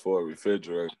parts for a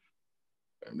refrigerator,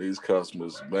 and these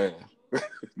customers, man,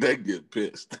 they get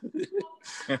pissed.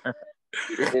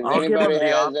 If anybody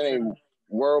has any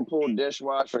Whirlpool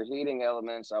dishwasher heating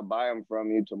elements, I'll buy them from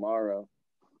you tomorrow.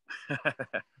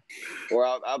 Or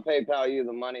I'll PayPal you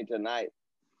the money tonight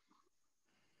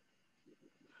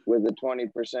with a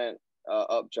 20%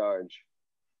 upcharge.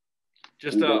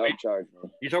 Just upcharge me.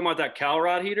 You talking about that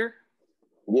Calrod heater?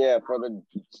 Yeah, for the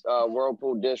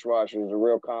Whirlpool dishwasher is a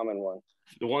real common one.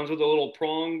 The ones with the little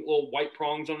white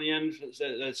prongs on the end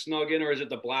that snug in, or is it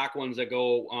the black ones that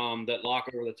go that lock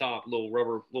over the top, little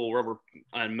rubber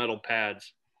and metal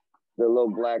pads? The little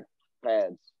black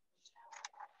pads.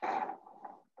 I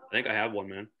think I have one,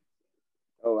 man.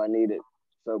 Oh, I need it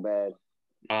so bad.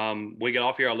 We get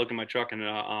off here, I'll look at my truck and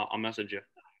I'll message you.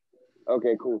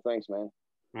 Okay, cool. Thanks, man.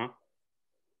 Huh?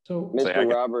 So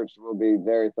Mr. Roberts will be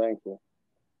very thankful.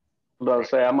 I'm about to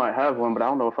say I might have one, but I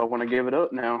don't know if I want to give it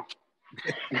up now.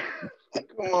 Come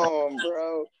on,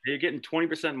 bro. You're getting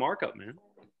 20% markup, man.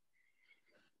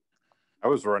 I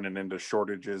was running into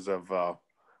shortages of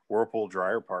Whirlpool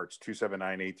dryer parts,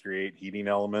 279838 heating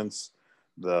elements.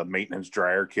 The maintenance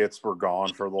dryer kits were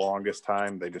gone for the longest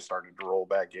time. They just started to roll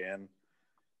back in.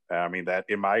 I mean, that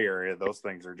in my area, those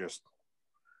things are just,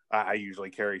 I usually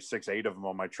carry 6-8 of them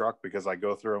on my truck because I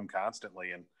go through them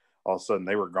constantly, and all of a sudden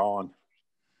they were gone.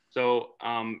 So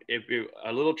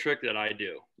a little trick that I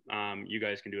do, you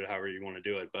guys can do it however you want to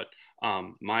do it, but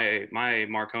my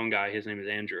Marcone guy, his name is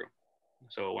Andrew.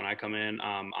 So when I come in,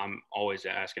 I'm always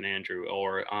asking Andrew.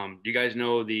 Or do you guys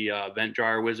know the Vent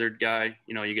Dryer Wizard guy?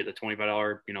 You know, you get the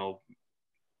 $25,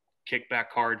 kickback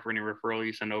card for any referral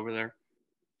you send over there.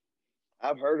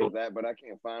 I've heard of that, but I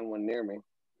can't find one near me.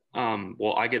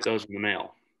 Well, I get those in the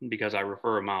mail because I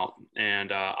refer them out,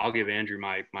 and I'll give Andrew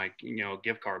my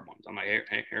gift card ones. I'm like,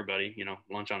 hey, buddy,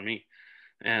 lunch on me.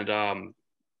 And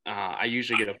I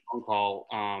usually get a phone call.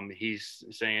 He's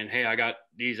saying, hey, I got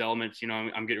these elements,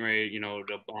 I'm getting ready,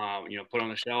 to put on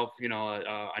the shelf.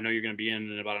 I know you're going to be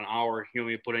in about an hour. You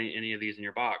want me to put any of these in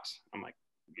your box? I'm like,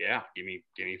 yeah, give me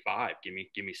 5, give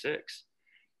me 6.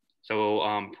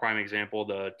 So prime example,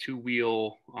 the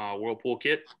 2-wheel Whirlpool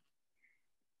kit.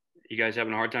 You guys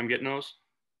having a hard time getting those?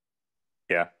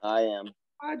 Yeah, I am.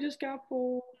 I just got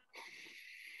 4.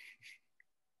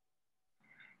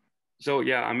 So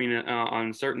yeah, I mean,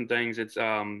 on certain things, it's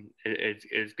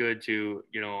good to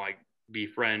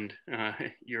befriend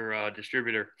your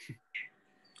distributor.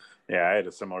 Yeah, I had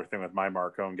a similar thing with my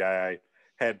Marcone guy. I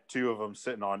had 2 of them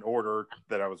sitting on order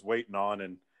that I was waiting on,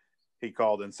 and he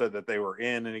called and said that they were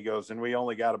in, and he goes, and we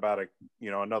only got about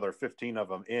another 15 of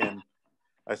them in.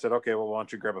 I said, okay, well, why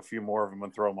don't you grab a few more of them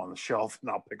and throw them on the shelf, and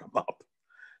I'll pick them up.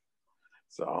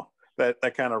 So that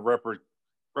kind of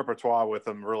repertoire with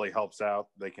them really helps out.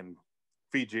 They can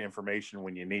feed you information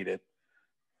when you need it.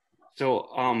 So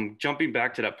jumping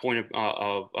back to that point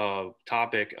of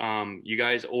topic, you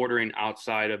guys ordering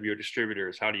outside of your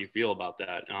distributors, how do you feel about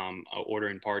that?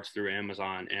 Ordering parts through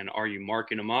Amazon, and are you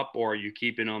marking them up, or are you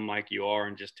keeping them like you are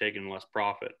and just taking less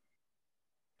profit?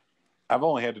 I've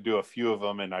only had to do a few of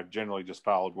them, and I've generally just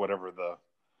followed whatever the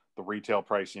retail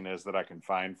pricing is that I can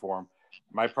find for them.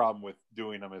 My problem with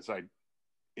doing them is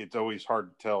it's always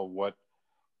hard to tell what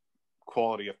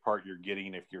quality of part you're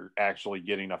getting if you're actually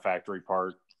getting a factory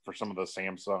part. For some of the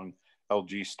Samsung,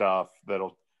 LG stuff,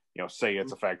 that'll say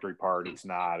it's a factory part. It's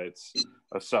not. It's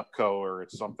a Supco or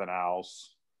it's something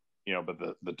else. But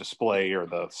the display or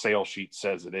the sales sheet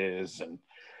says it is, and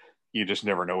you just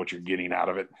never know what you're getting out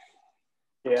of it.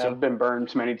 Yeah, I've been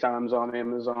burned many times on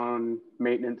Amazon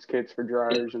maintenance kits for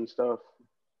dryers and stuff.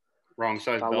 Wrong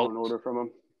size belt. I won't order from them.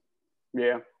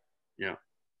 Yeah. Yeah.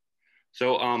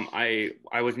 So I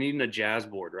was needing a jazz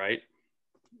board, right?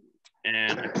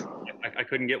 And I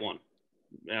couldn't get one.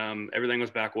 Everything was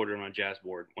back ordered on a jazz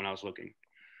board when I was looking.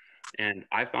 And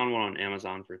I found one on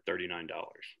Amazon for $39.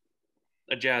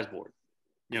 A jazz board.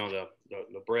 The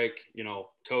brick,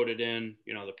 coated in,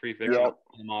 the prefix on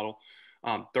the model.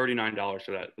 $39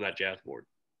 for that jazz board.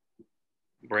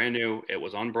 Brand new. It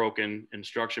was unbroken.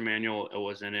 Instruction manual. It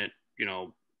was in it.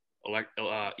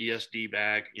 ESD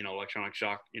bag. Electronic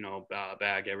shock.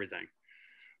 Bag. Everything.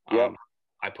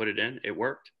 I put it in. It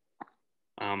worked.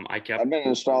 I've been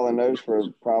installing those for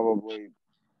probably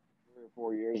 3 or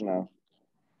 4 years now.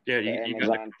 Yeah, you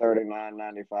Amazon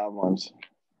 $39.95 ones.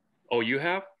 Oh, you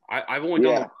have? I've only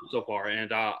done it so far,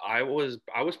 and I was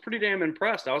pretty damn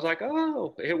impressed. I was like,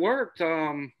 oh, it worked.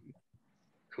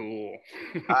 Cool.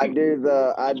 I do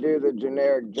the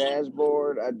generic jazz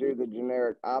board. I do the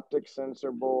generic optic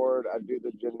sensor board. I do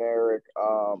the generic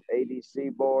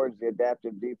ADC boards, the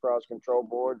adaptive defrost control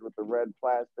boards with the red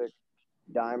plastic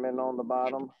diamond on the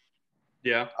bottom.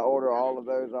 Yeah. I order all of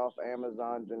those off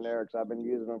Amazon generics. I've been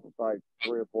using them for probably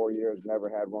 3 or 4 years. Never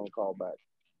had one call back.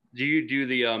 Do you do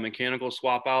the mechanical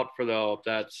swap out for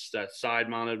that side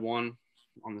mounted one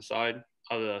on the side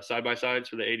of the side by sides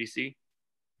for the ADC?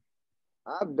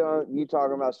 I've done. You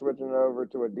talking about switching it over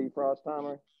to a defrost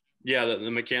timer? Yeah, the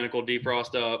mechanical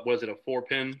defrost. Was it a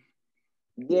 4-pin?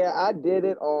 Yeah, I did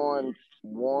it on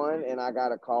one, and I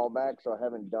got a call back, so I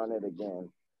haven't done it again.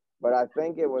 but I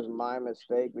think it was my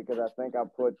mistake because I think I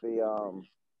put the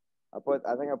I put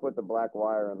the black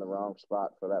wire in the wrong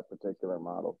spot for that particular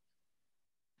model.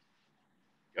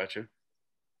 Gotcha.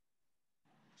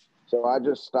 So I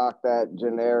just stocked that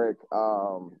generic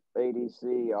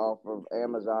ADC off of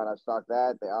Amazon. I stocked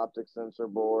that, the optic sensor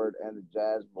board, and the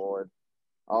jazz board.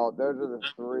 All those are the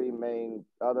three main,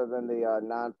 other than the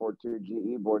 942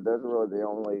 GE board. Those are really the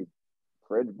only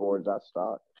fridge boards I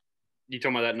stocked. You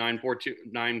talking about that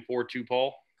 942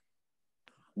 Paul?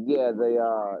 Yeah,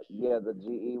 the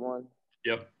GE one.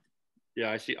 Yep.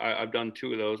 Yeah, I see. I've done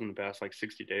 2 of those in the past like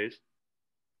 60 days.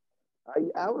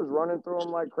 I was running through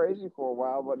them like crazy for a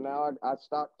while, but now I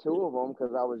stocked 2 of them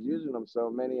because I was using them so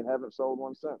many and haven't sold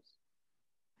one since.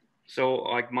 So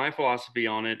like my philosophy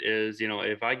on it is, you know,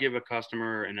 if I give a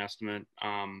customer an estimate,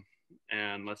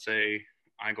 and let's say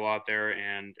I go out there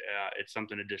and it's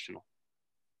something additional,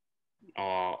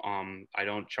 I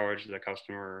don't charge the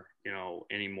customer, you know,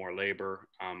 any more labor.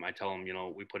 I tell them, you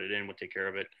know, we put it in, we'll take care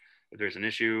of it. If there's an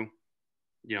issue,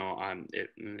 you know,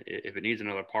 if it needs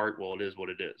another part, well, it is what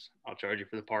it is. I'll charge you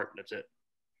for the part. That's it.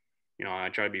 You know, I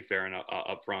try to be fair and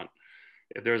upfront.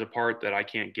 If there's a part that I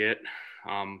can't get,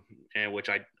 and which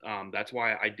that's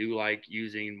why I do like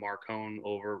using Marcone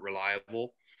over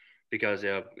Reliable, because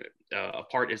if a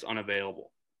part is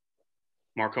unavailable,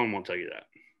 Marcone won't tell you that.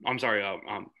 I'm sorry.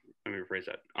 Let me rephrase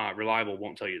that. Reliable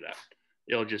won't tell you that.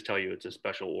 It'll just tell you it's a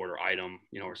special order item,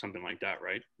 you know, or something like that,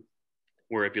 right?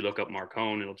 Where if you look up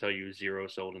Marcone, it'll tell you 0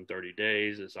 sold in 30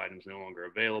 days. This item's no longer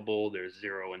available. There's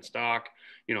 0 in stock,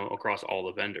 you know, across all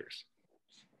the vendors.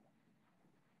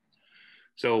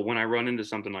 So when I run into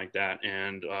something like that,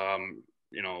 and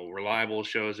you know, Reliable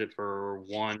shows it for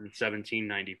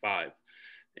 $117.95,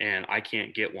 and I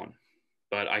can't get one,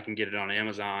 but I can get it on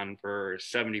Amazon for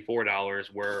 $74.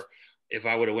 Where if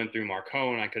I would have went through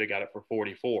Marcone, I could have got it for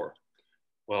 $44.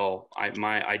 Well,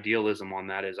 my idealism on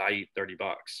that is I eat $30.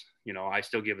 You know, I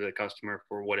still give the customer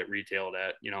for what it retailed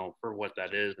at, you know, for what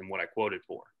that is and what I quoted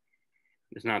for.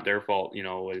 It's not their fault, you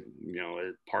know,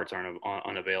 parts aren't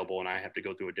unavailable and I have to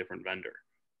go through a different vendor.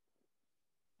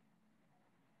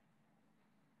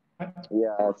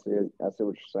 Yeah, I see what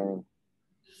you're saying.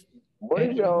 What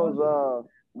is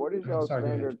y'all's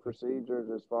standard procedures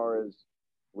as far as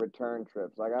return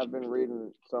trips? Like I've been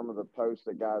reading some of the posts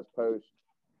that guys post,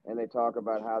 and they talk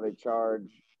about how they charge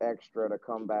extra to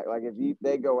come back. Like if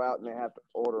they go out and they have to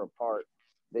order a part,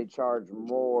 they charge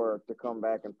more to come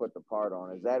back and put the part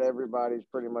on. Is that everybody's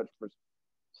pretty much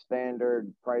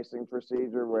standard pricing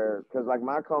procedure? Where, because like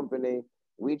my company,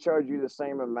 we charge you the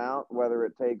same amount whether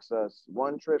it takes us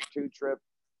 1 trip, 2 trips,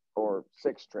 or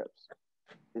 6 trips.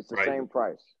 It's the same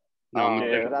price. But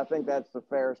I think that's the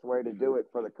fairest way to do it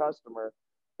for the customer.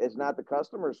 It's not the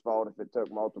customer's fault if it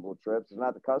took multiple trips. It's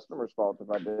not the customer's fault if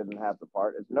I didn't have the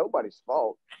part. It's nobody's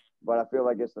fault, but I feel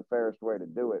like it's the fairest way to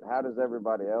do it. How does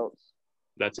everybody else?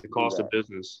 That's the cost of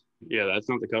business. Yeah, that's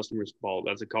not the customer's fault.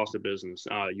 That's the cost of business.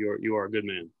 You are a good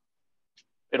man.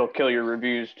 It'll kill your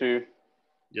reviews too.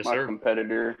 Yes, my sir.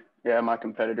 My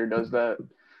competitor does that,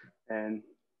 and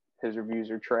his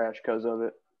reviews are trash because of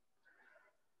it.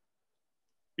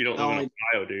 You don't live in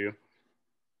Ohio, do you?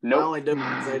 No. Nope. I only do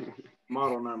say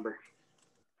model number.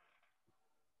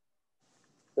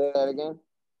 Say that again?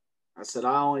 I said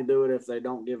I only do it if they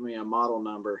don't give me a model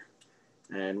number,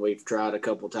 and we've tried a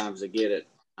couple times to get it.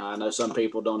 I know some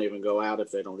people don't even go out if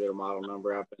they don't get a model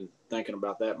number. I've been thinking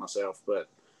about that myself, but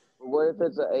what if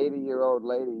it's an 80-year-old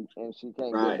lady and she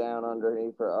can't get down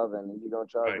underneath her oven, and you're going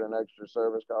to charge her an extra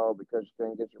service call because you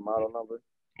couldn't get your model number?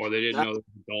 Or they didn't know the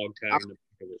dog tag in the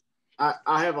back of it.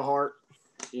 I have a heart.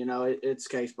 You know, it's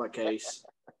case by case.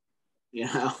 You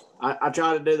know, I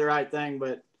try to do the right thing,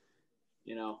 but,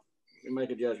 you know, you make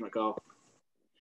a judgment call.